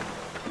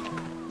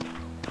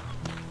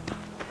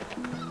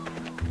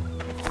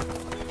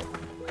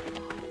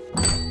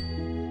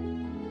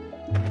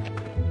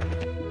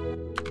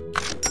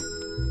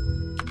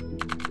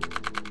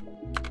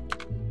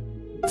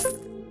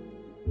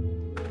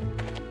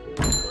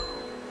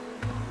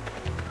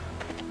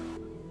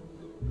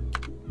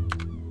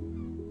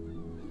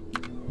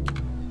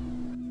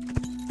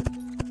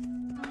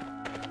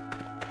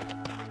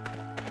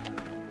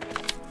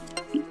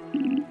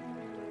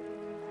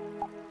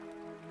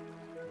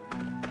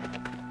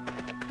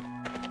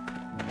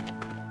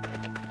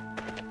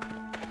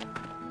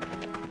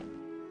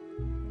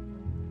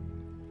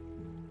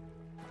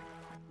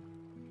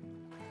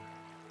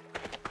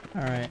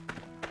 Alright.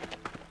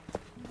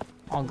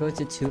 I'll go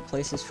to 2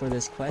 places for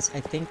this quest. I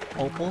think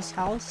Opal's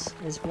house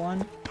is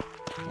one,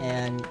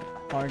 and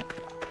Heart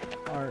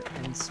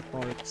and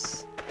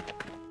Sparks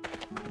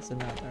is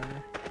another.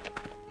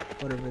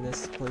 Whatever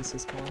this place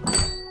is called.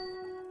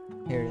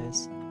 Here it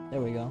is.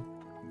 There we go.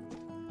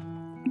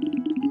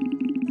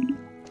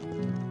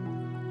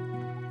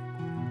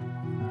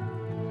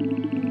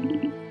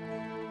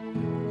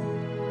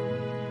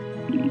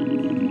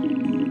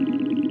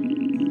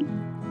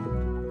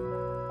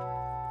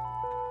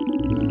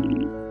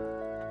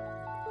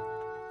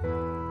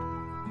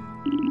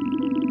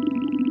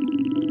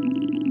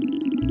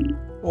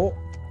 Oh.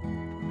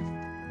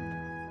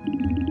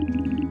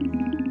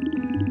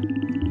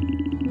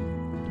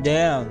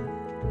 Damn.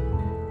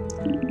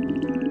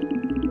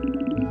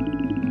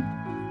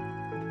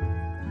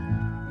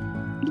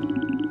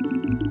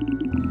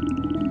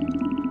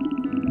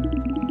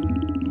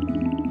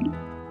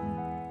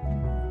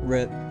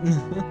 Rip.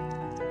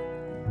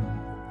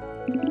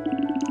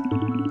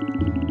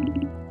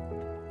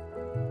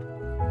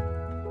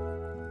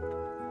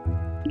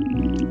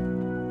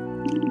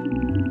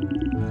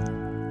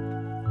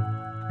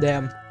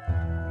 Damn.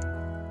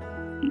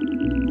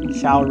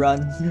 Shao,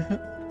 run.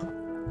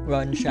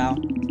 Run, Shao.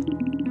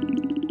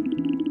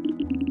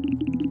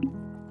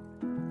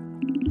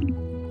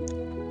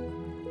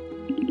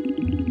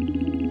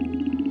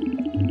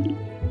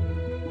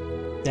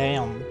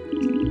 Damn.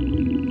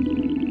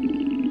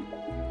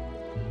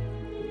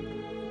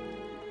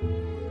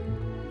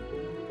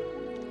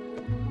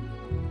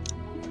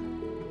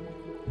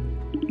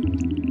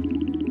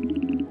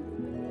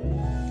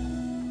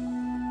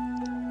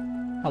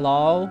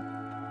 Hello?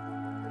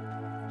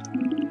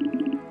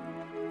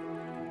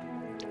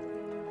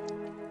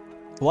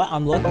 What?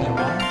 I'm looking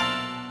around.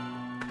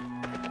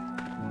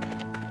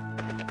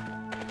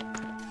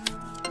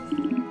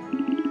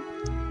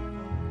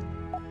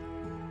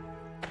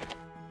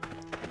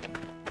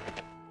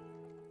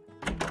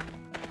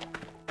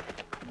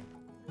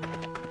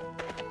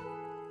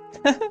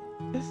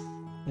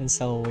 It's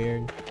so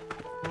weird.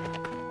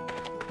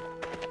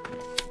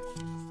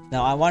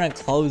 No, I want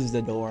to close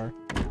the door.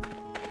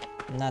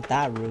 I'm not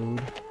that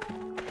rude.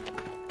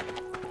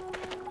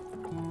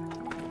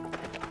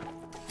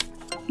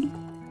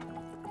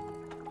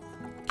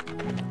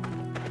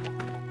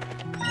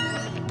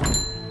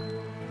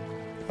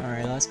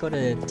 Alright, let's go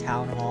to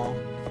Town Hall.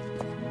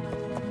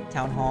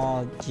 Town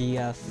Hall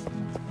GF.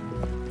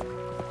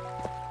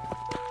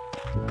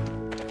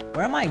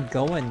 Where am I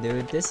going,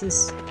 dude? This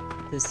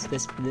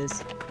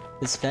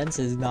fence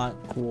is not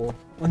cool.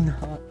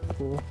 Not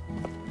cool.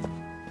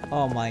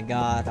 Oh my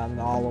god, I'm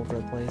all over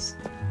the place.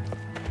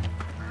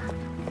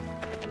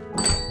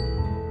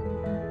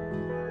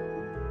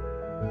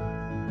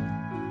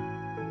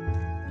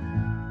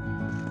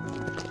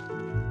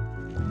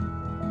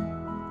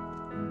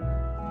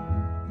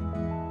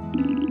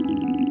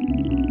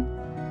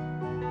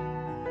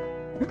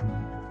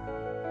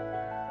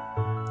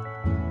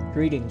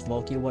 Greetings,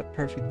 Loki. What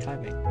perfect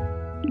timing.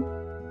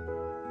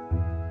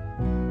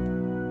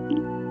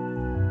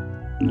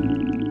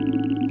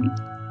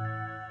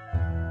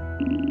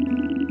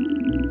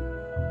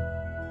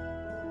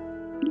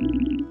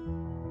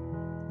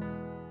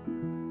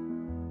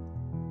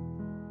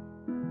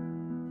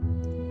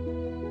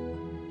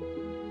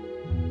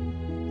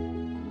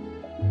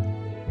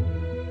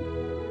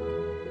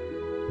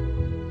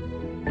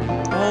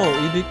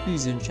 Oh,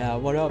 EBQ's in chat.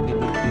 What up,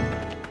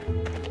 EBQ?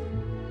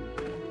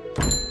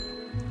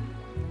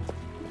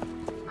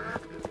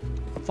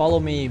 Follow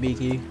me,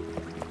 Beaky.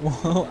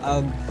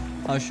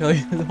 I'll show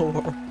you the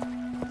world.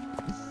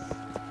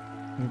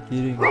 I'm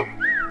kidding.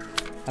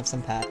 Have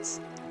some pets.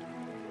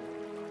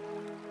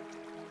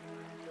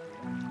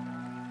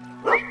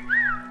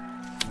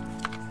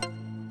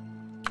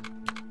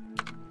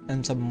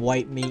 And some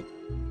white meat.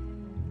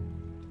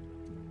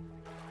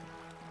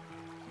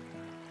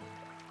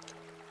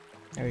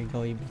 There you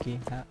go, Beaky.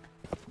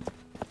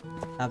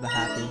 Have a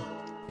happy.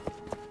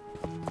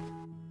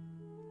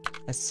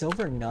 A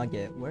silver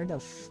nugget? Where the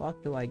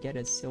fuck do I get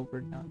a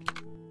silver nugget?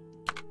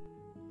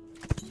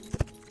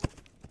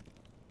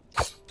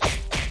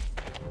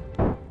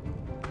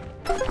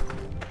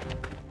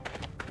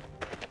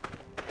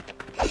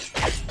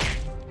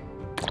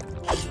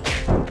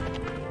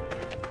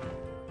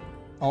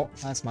 Oh,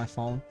 that's my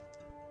phone.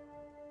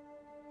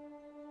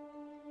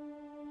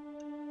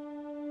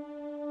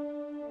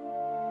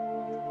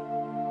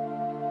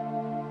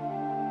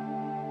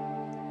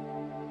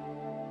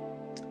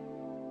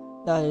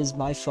 That is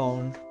my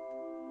phone.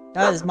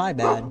 That is my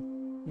bad.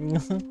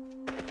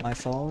 My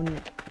phone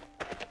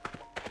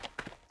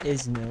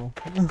is new.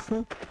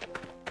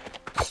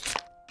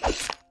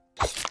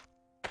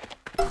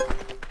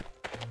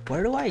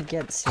 Where do I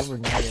get silver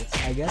nuggets?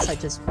 I guess I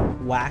just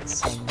whack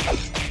some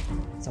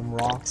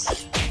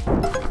rocks.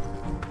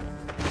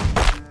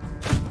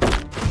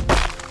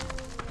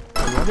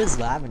 What is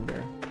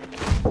lavender?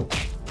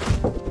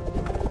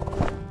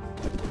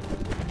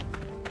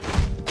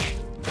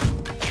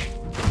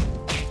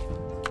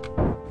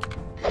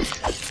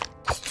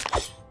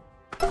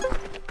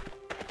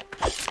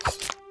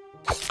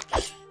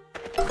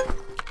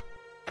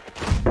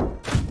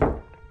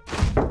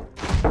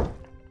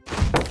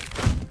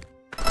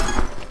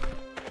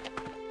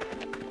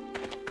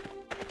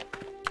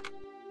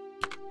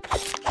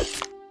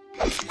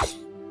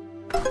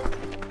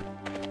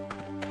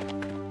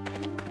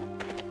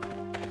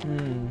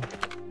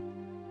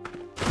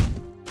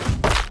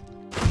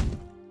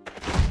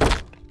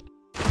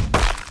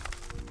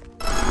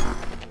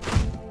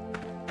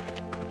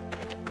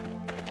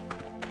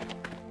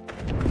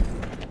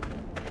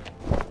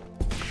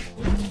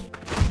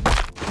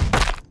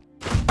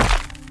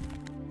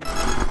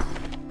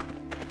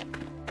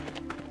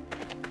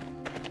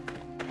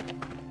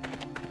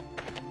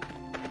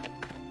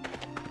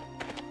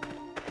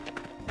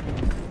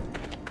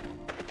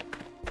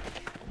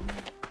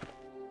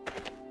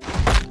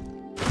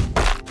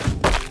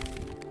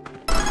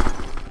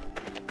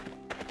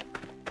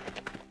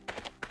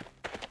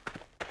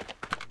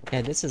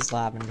 Yeah, this is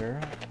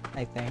lavender,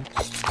 I think.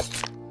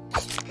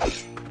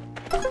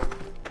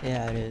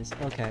 Yeah, it is.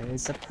 Okay,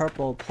 it's the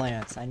purple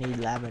plants I need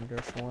lavender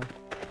for.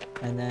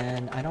 And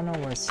then, I don't know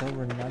where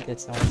silver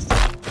nuggets are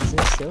still. Is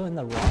it still in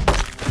the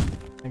rocks?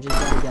 I just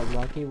gotta get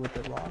lucky with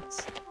the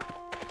rocks.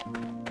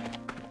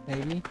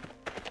 Maybe?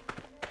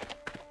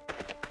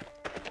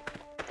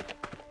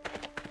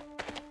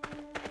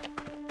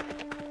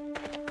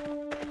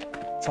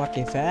 Fuck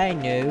if I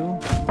knew.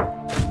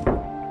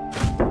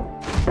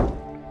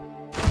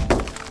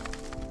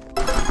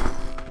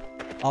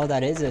 Oh,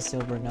 that is a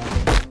silver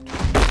nugget.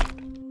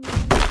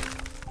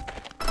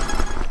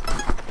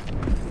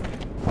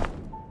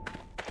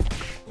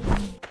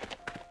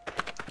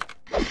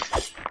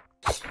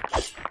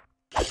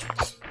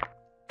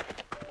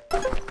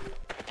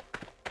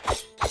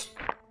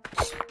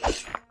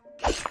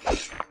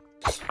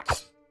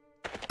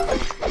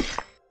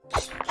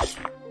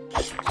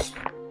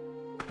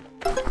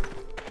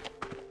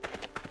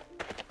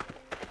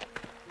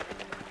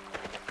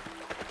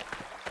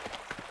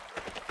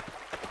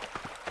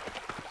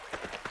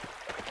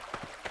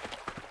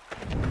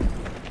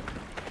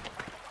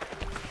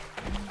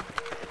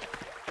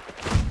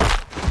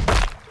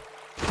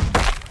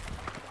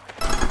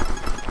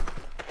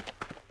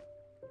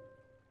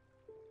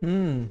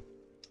 Hmm.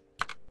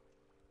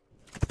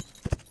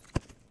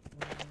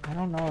 I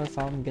don't know if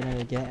I'm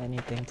gonna get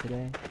anything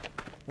today.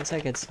 Looks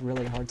like it's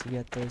really hard to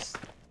get those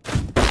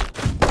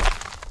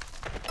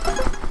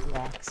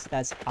rocks.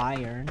 That's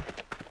iron.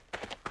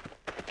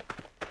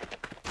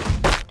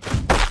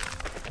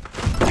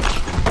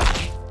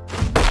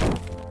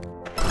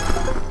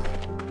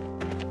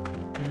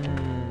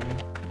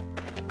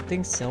 I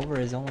think silver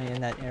is only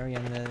in that area,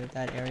 and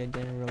that area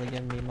didn't really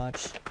give me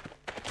much.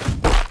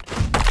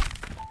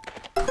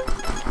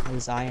 It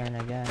was iron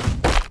again.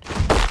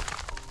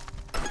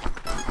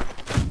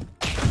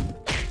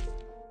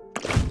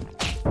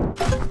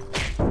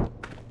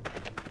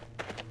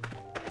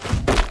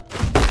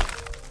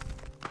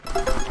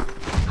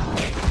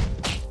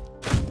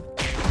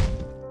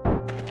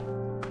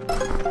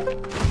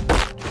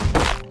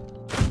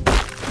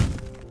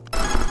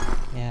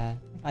 Yeah,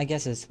 I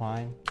guess it's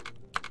fine.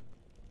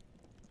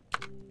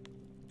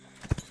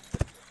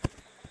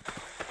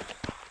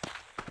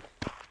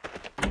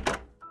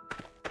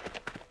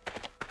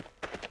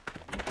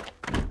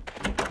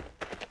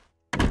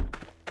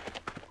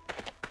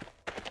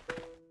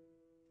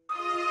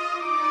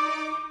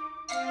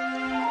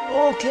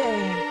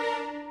 Okay.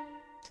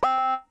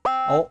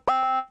 Oh.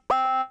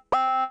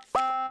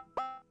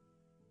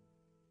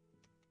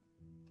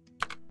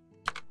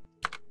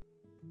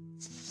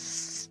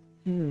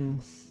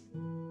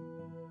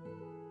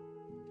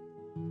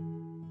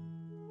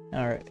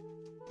 Alright.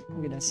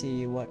 I'm gonna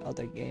see what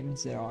other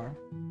games there are.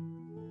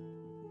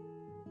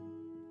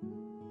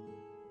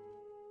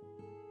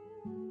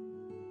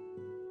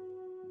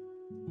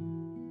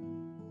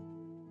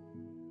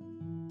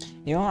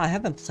 You know, I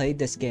haven't played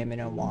this game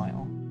in a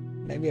while.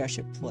 Maybe I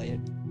should play it.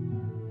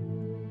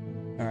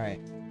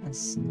 Alright,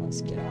 let's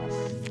get off.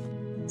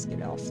 Let's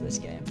get off this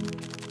game.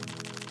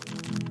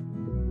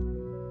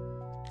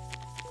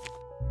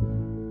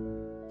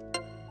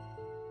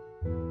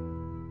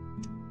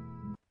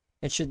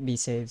 It should be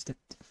saved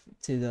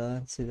to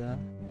the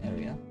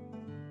area.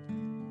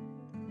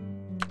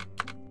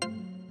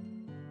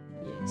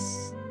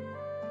 Yes.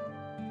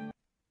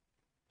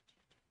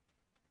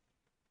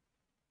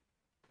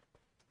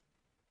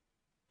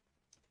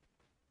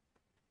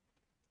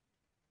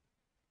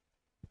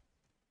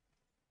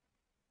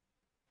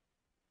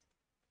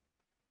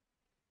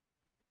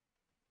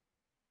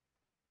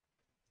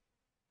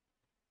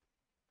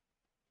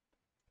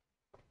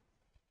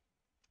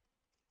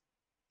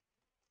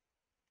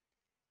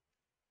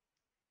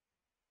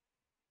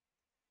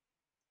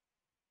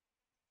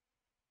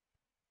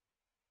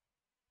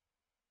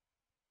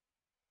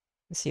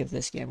 Let's see if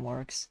this game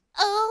works.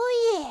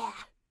 Oh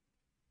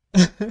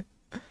yeah.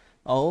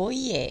 Oh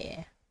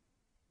yeah.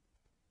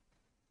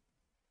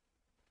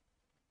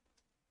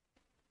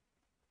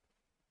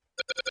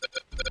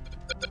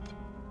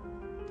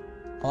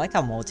 I like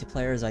how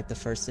multiplayer is like the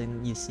first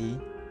thing you see.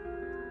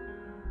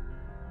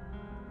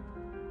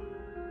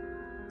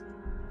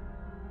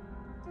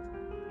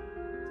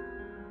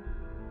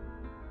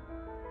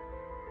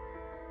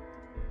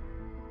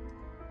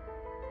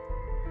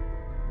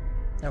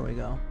 There we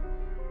go.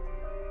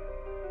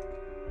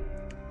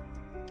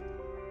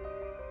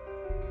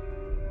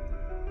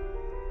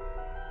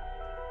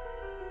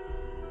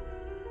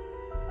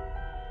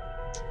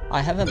 I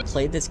haven't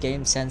played this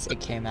game since it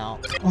came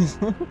out.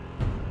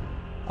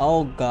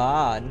 Oh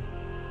god.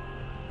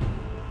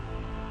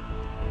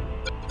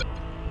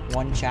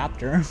 One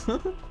chapter.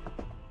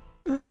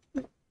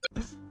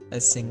 A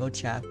single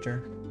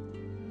chapter.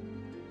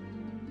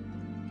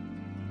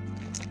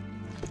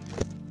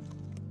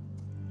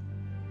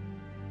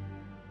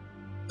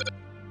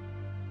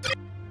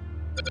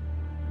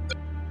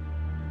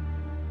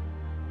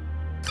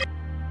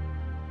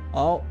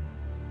 Oh.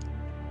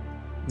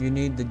 You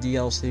need the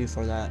DLC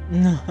for that.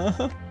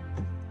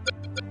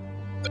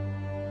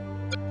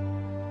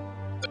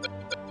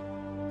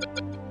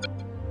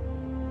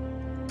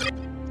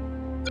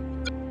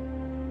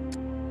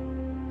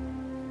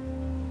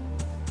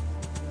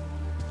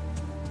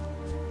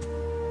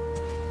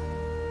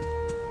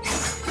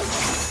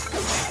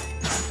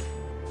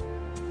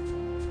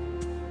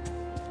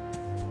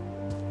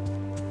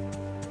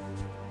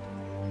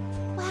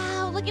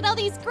 Wow, look at all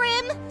these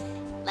Grim.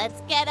 Let's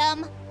get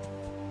them.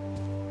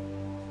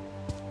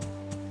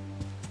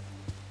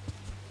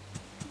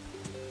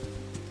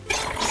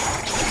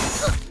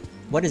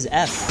 What is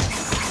F?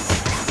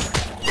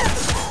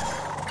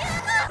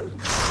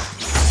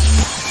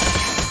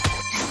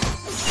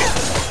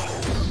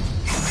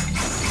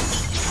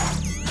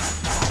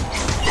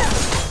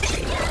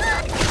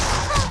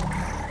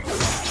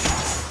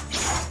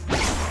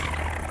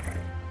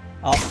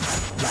 Oh,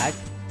 lag.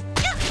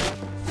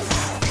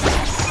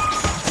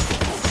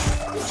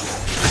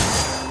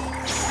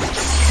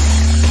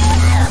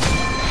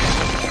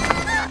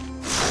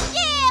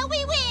 Yeah,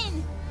 we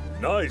win!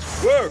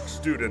 Nice work,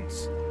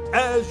 students!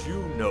 As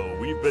you know,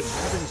 we've been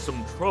having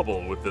some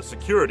trouble with the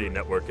security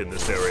network in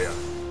this area.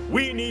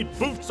 We need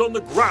boots on the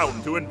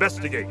ground to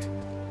investigate.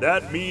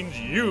 That means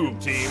you,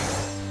 team.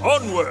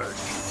 Onward!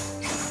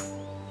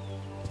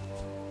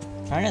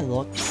 I'm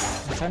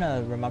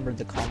trying to remember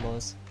the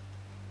combos.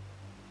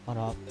 Hold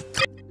up.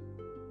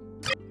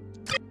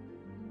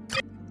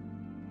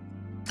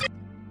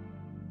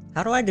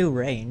 How do I do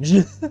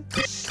range?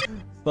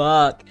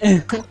 Fuck.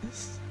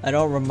 I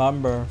don't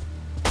remember.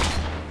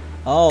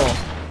 Oh,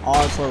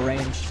 R for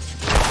range.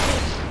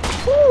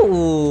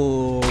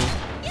 Ooh.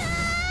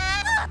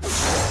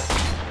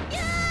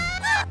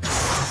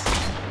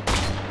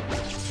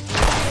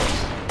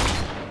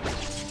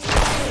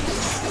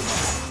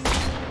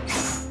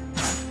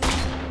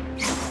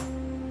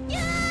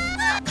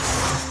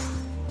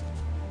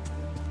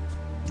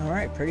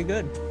 Alright, pretty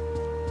good.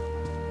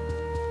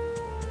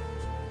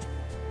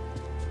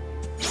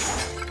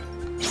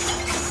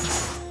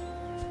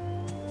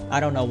 I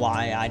don't know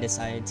why I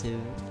decided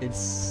to.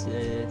 It's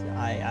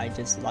I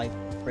just like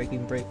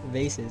breaking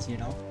vases, you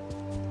know.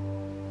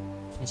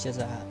 It's just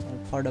a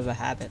part of a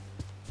habit.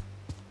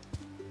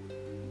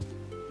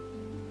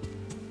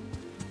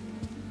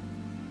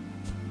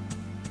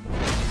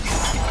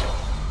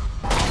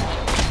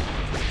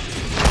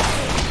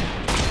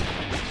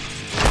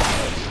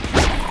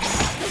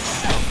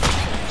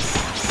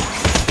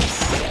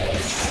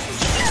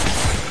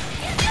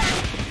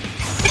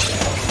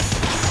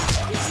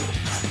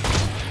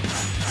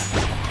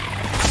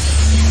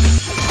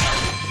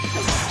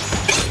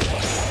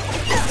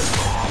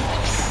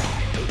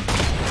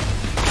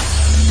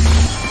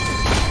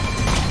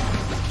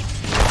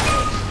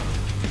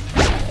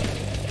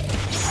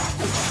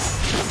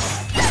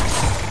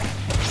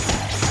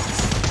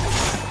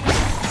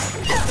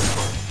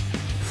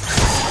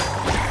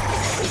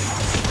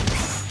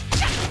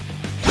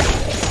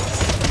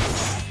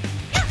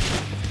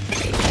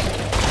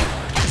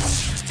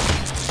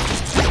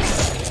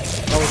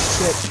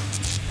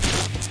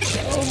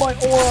 Oh my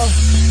aura!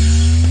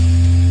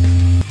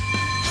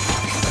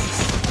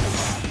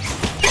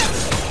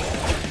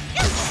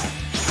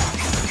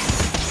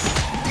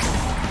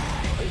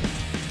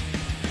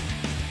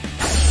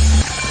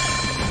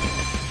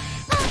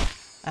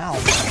 Ow.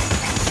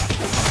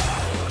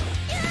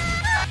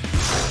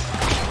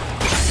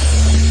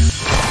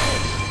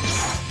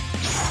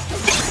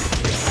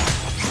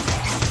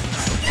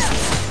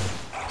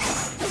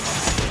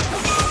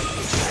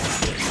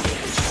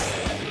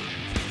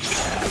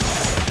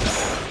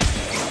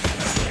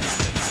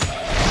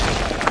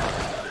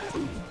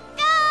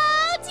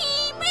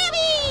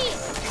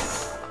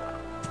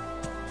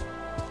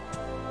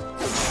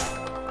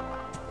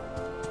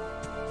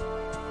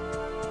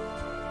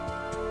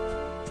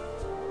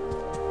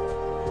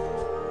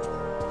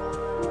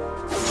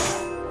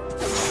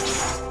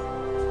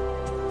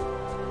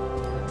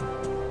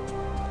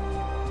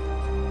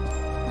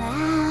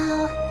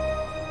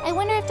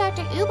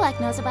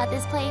 Knows about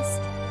this place.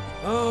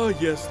 Ah,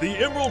 yes, the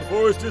Emerald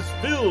Forest is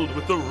filled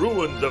with the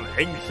ruins of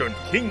ancient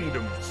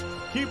kingdoms.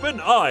 Keep an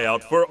eye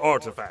out for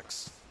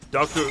artifacts.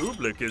 Dr.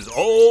 Oobleck is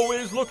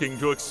always looking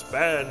to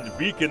expand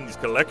Beacon's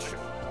collection.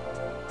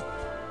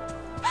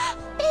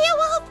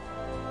 Beowulf!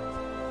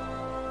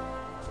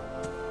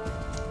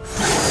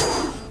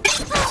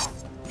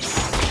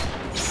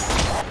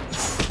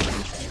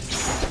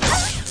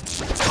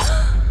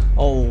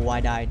 Oh, I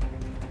died.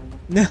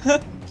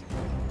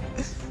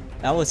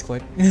 That was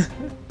quick.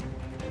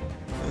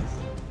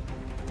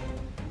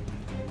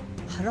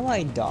 How do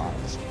I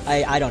dodge?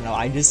 I don't know,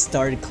 I just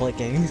started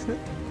clicking.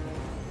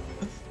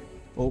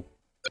 Oh.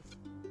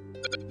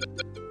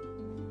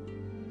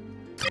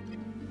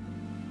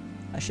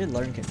 I should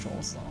learn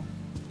controls though.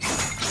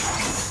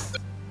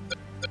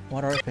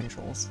 What are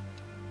controls?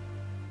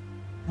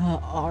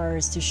 R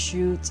is to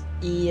shoot,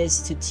 E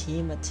is to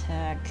team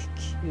attack,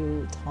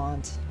 Q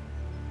taunt,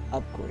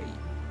 upgrade.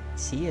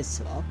 C is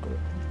to upgrade.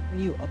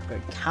 You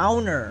upgrade.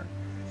 Counter!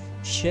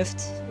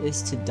 Shift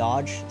is to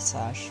dodge,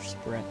 slash,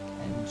 sprint,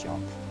 and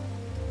jump.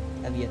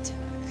 Heavy attack.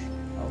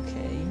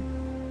 Okay.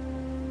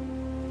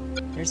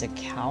 There's a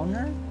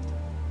counter?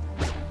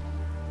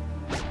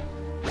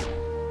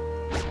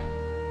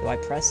 Do I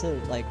press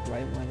it like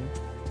right when...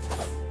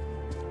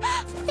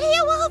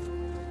 Beowulf!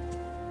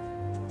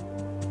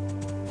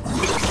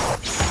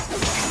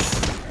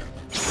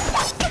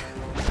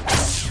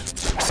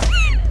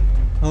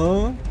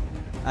 Huh?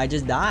 I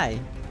just die.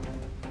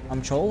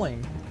 I'm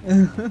trolling.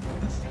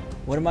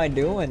 What am I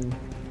doing?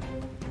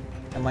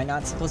 Am I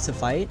not supposed to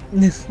fight?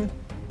 Is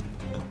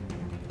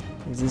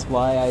this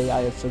why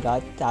I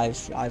forgot I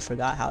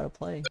forgot how to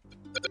play?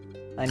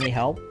 I need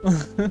help?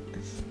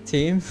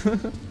 Team?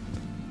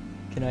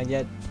 Can I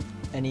get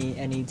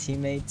any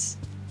teammates?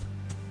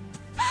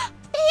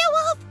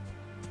 Beowulf!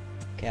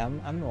 Okay,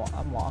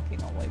 I'm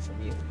walking away from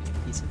you, you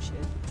piece of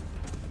shit.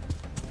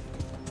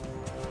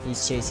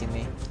 He's chasing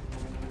me.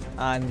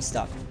 I'm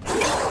stuck.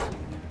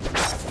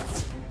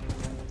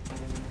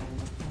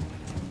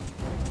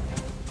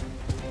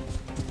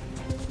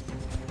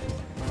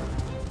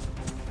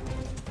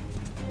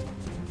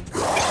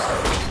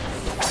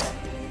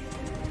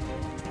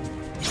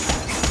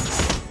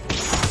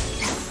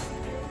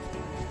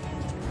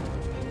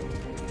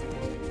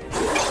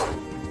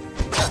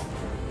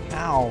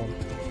 Ow.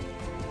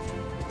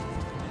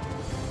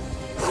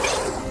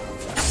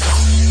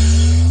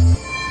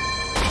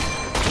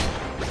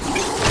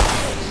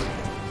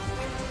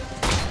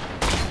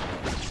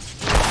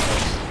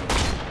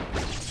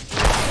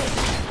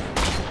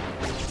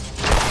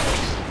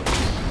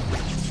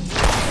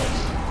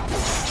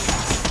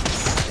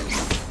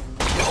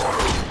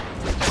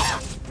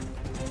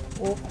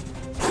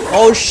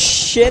 Oh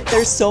shit,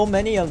 there's so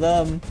many of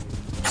them.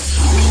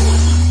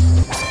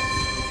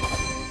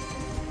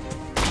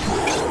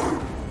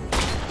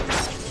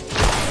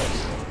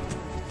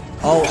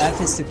 Oh, F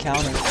is to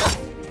counter.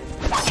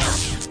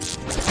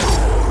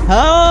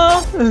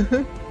 Huh?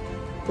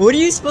 What are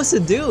you supposed to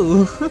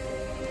do?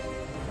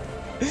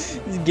 This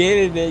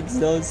game makes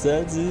no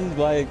sense. This is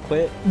why I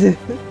quit.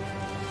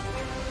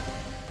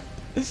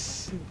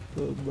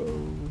 Oh,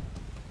 bro.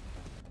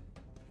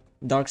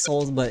 Dark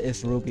Souls, but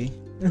if Ruby.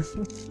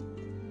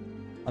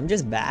 I'm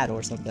just bad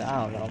or something.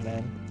 I don't know,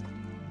 man.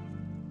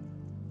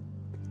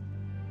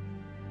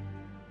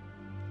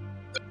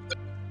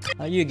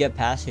 How do you get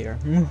past here?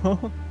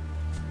 Beowulf!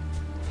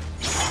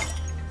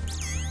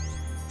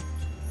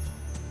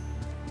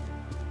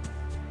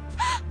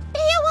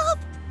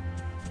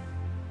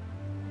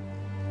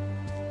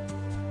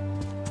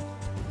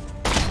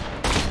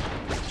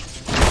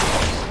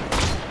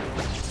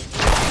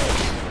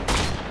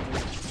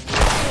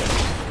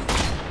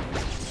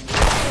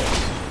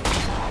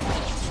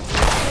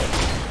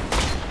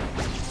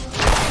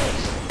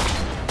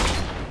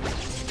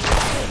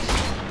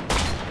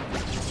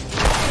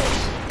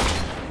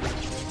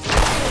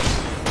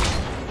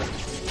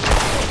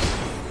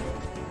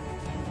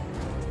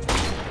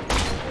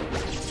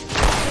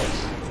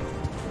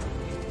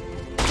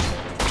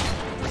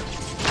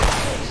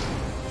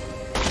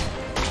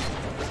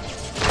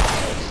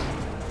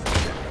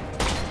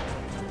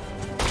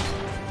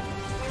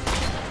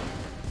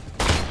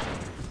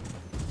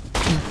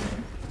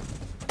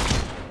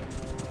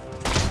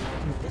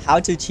 How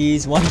to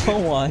cheese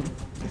 101.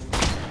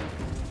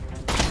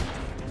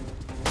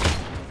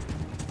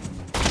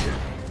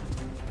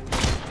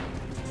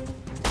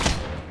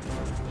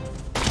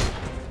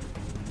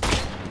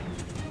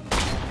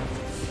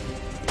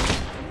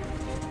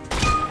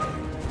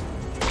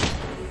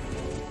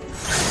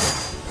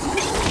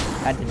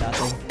 I did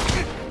nothing.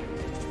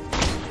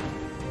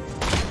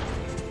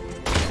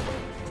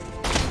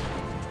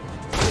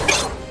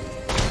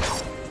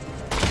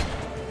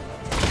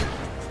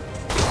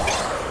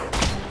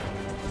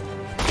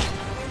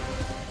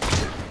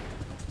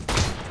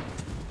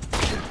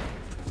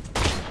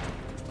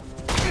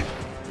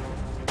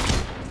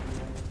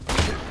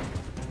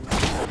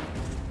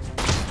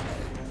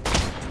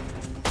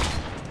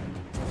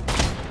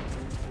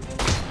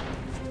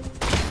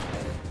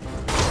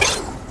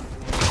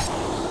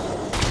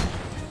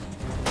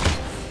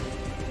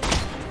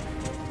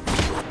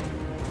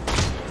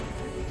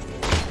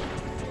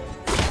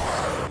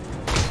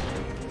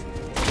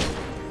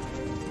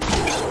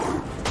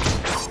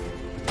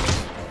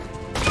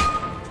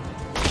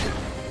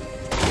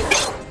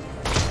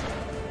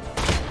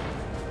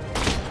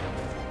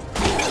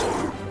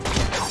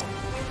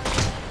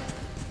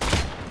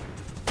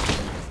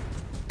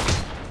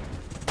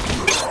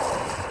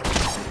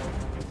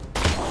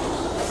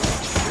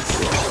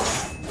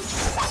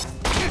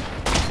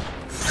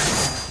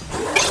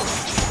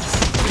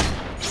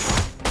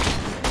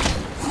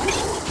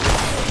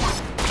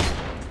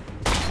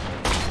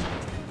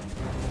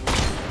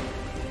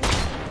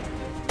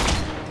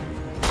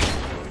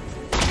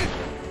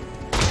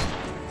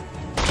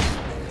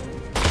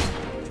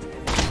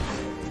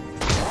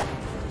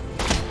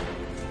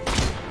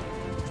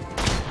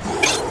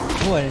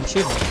 Oh, an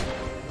achievement.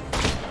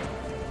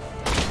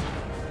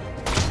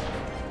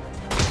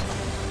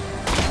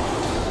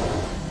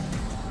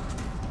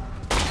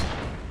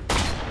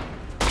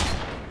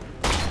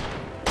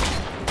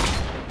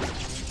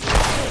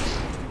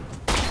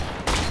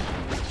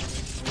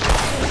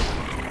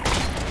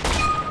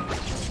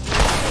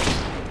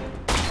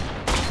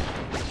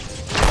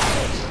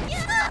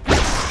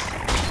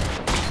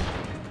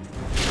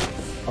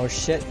 Oh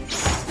shit.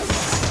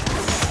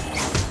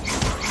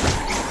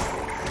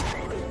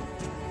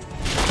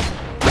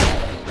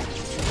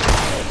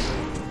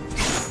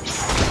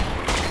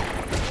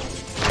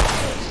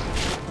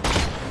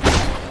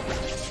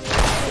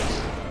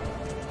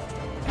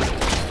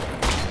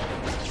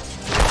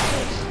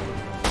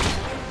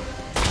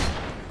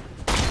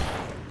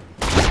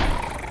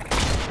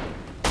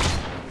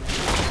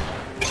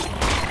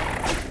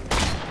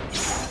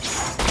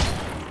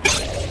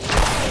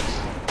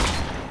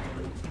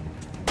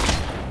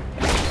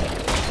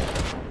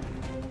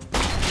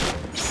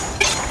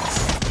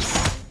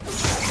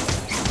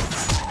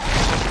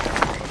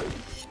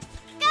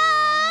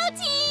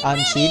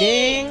 I'm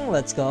cheating?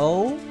 Let's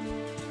go.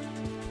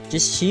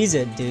 Just cheese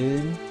it,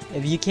 dude.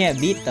 If you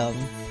can't beat them,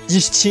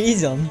 just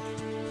cheese them.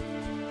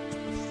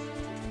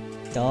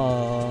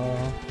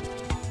 Duh.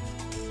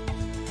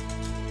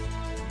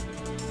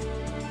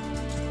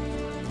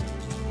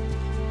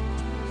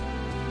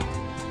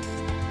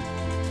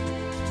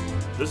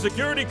 The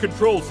security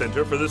control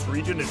center for this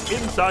region is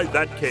inside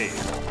that cave.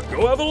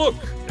 Go have a look,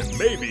 and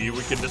maybe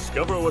we can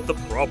discover what the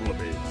problem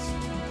is.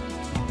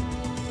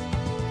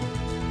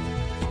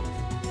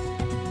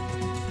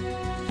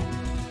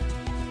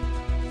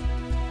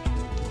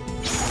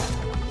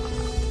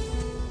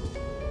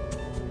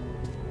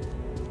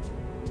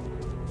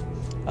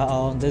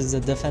 Uh-oh, this is a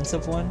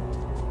defensive one?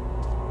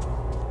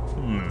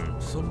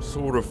 some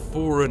sort of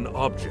foreign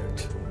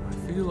object. I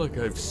feel like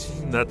I've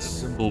seen that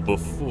symbol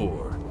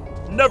before.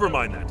 Never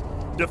mind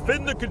that.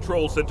 Defend the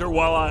control center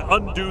while I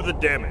undo the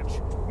damage.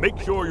 Make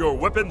sure your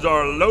weapons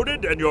are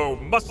loaded and your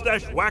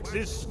mustache wax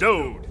is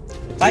stowed.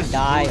 If I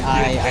die,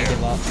 I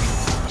give up.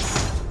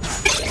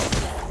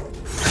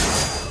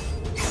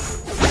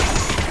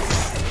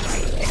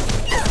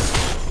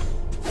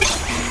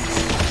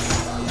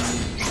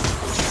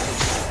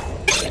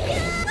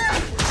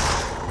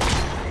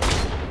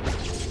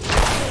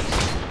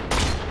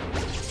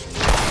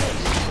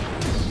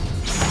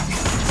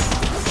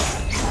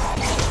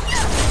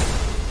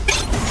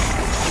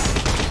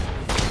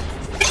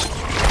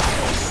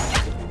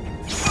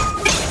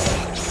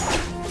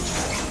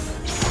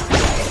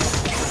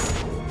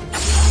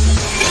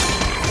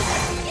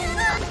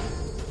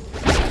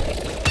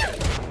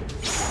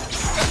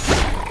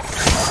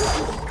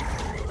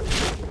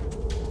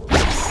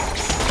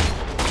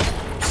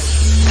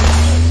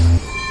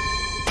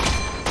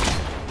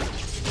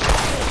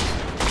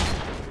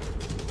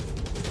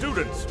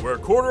 We're a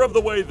quarter of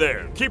the way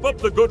there. Keep up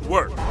the good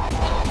work.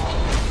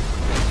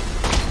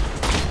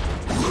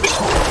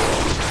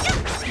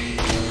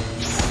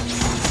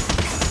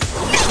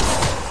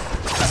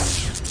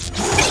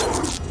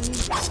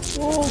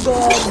 Oh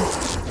god.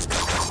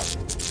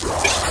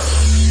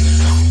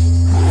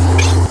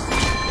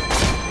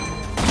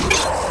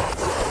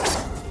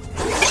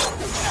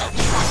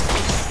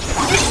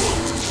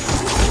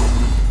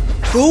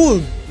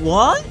 Dude,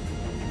 what?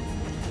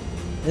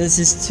 This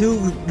is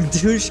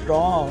too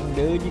strong,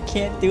 dude. You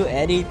can't do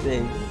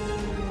anything.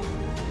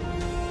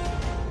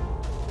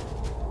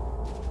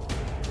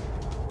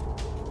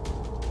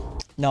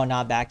 No,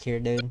 not back here,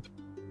 dude.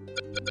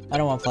 I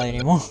don't want to play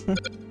anymore.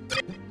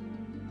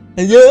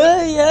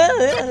 yeah.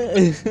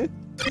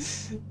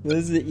 This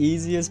is the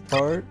easiest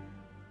part.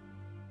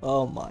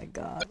 Oh my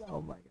god.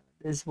 Oh my god.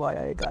 This is why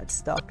I got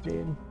stuck,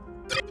 dude.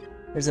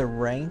 There's a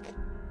rank.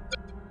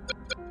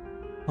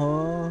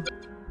 Huh?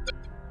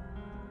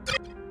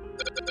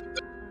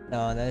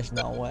 No, there's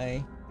no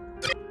way.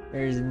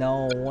 There's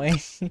no way.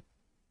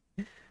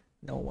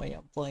 No way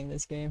I'm playing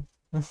this game.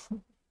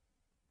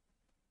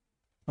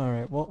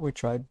 Alright, well, we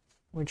tried.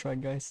 We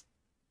tried, guys.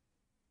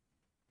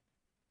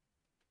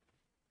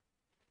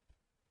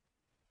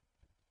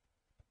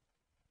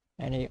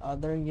 Any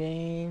other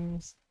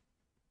games?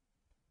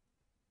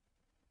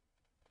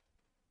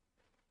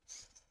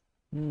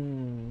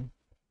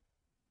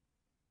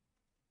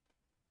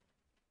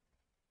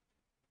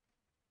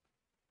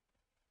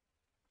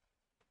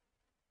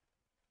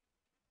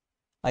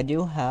 I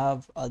do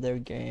have other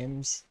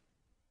games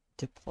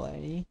to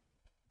play.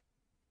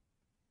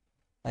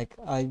 Like,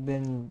 I've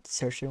been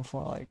searching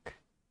for, like,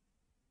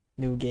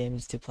 new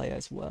games to play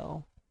as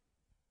well.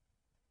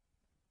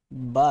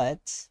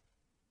 But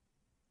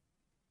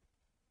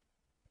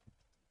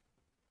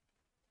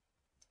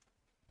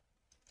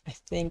I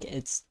think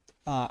it's,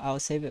 I'll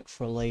save it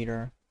for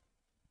later.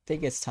 I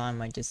think it's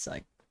time I just,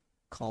 like,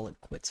 call it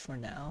quits for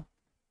now.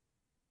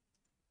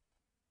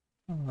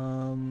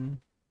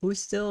 Who's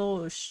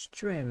still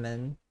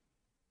streaming?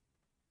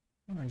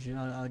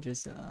 I'll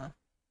just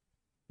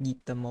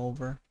yeet them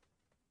over.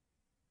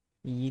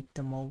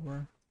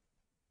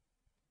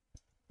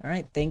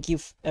 Alright, thank you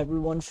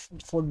everyone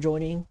for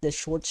joining this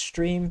short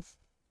stream.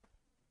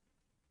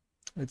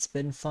 It's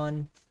been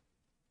fun.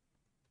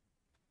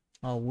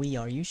 Oh,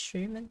 are you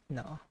streaming?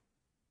 No.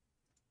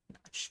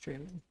 Not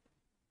streaming.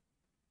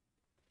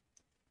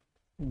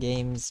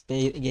 Games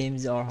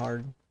are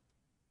hard.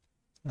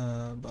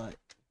 But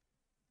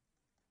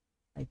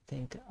I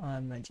think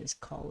I'm gonna just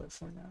call it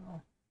for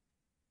now.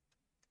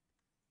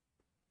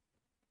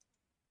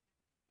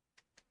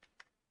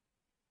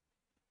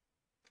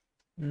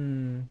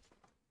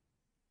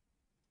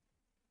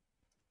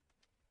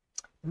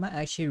 I might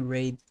actually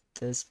raid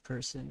this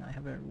person. I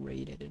haven't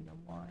raided in a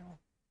while.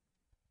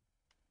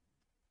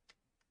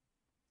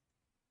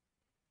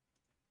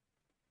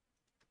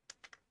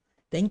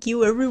 Thank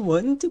you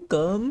everyone to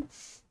come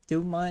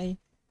to my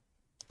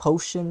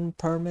potion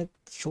permit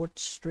short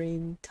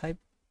stream type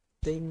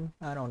thing.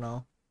 I don't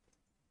know.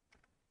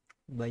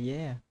 But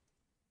yeah.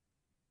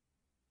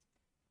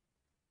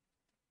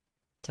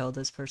 Tell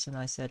this person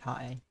I said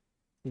hi.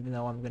 Even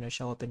though I'm gonna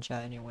show up in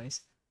chat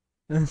anyways.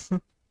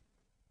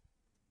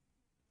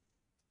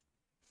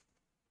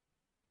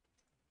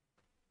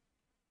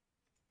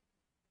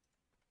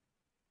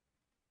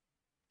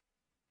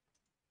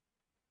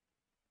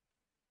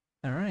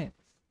 Alright.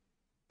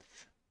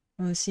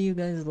 I'll see you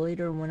guys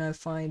later when I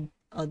find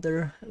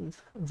other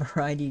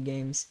variety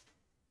games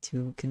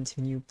to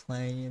continue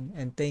playing.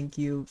 And thank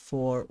you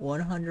for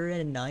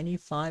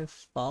 195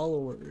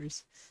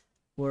 followers.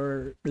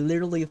 We're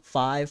literally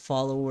 5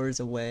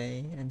 followers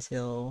away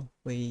until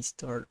we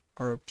start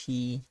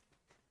RP,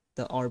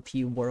 the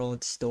RP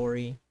world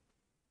story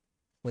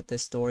with the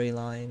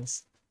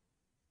storylines.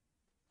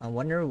 I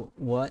wonder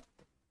what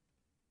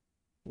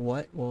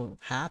will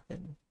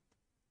happen.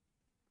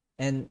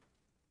 And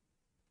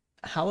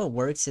how it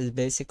works is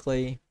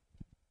basically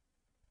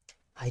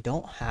I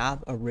don't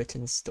have a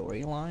written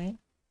storyline.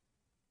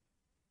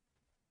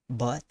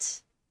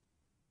 but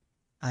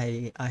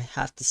I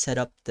have to set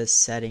up the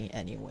setting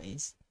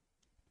anyways.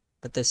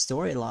 But the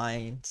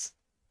storylines,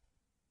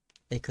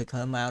 they could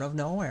come out of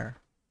nowhere.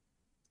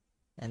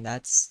 And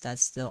that's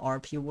the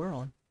RP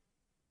world.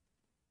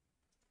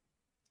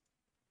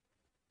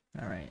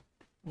 Alright.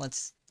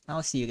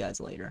 I'll see you guys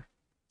later.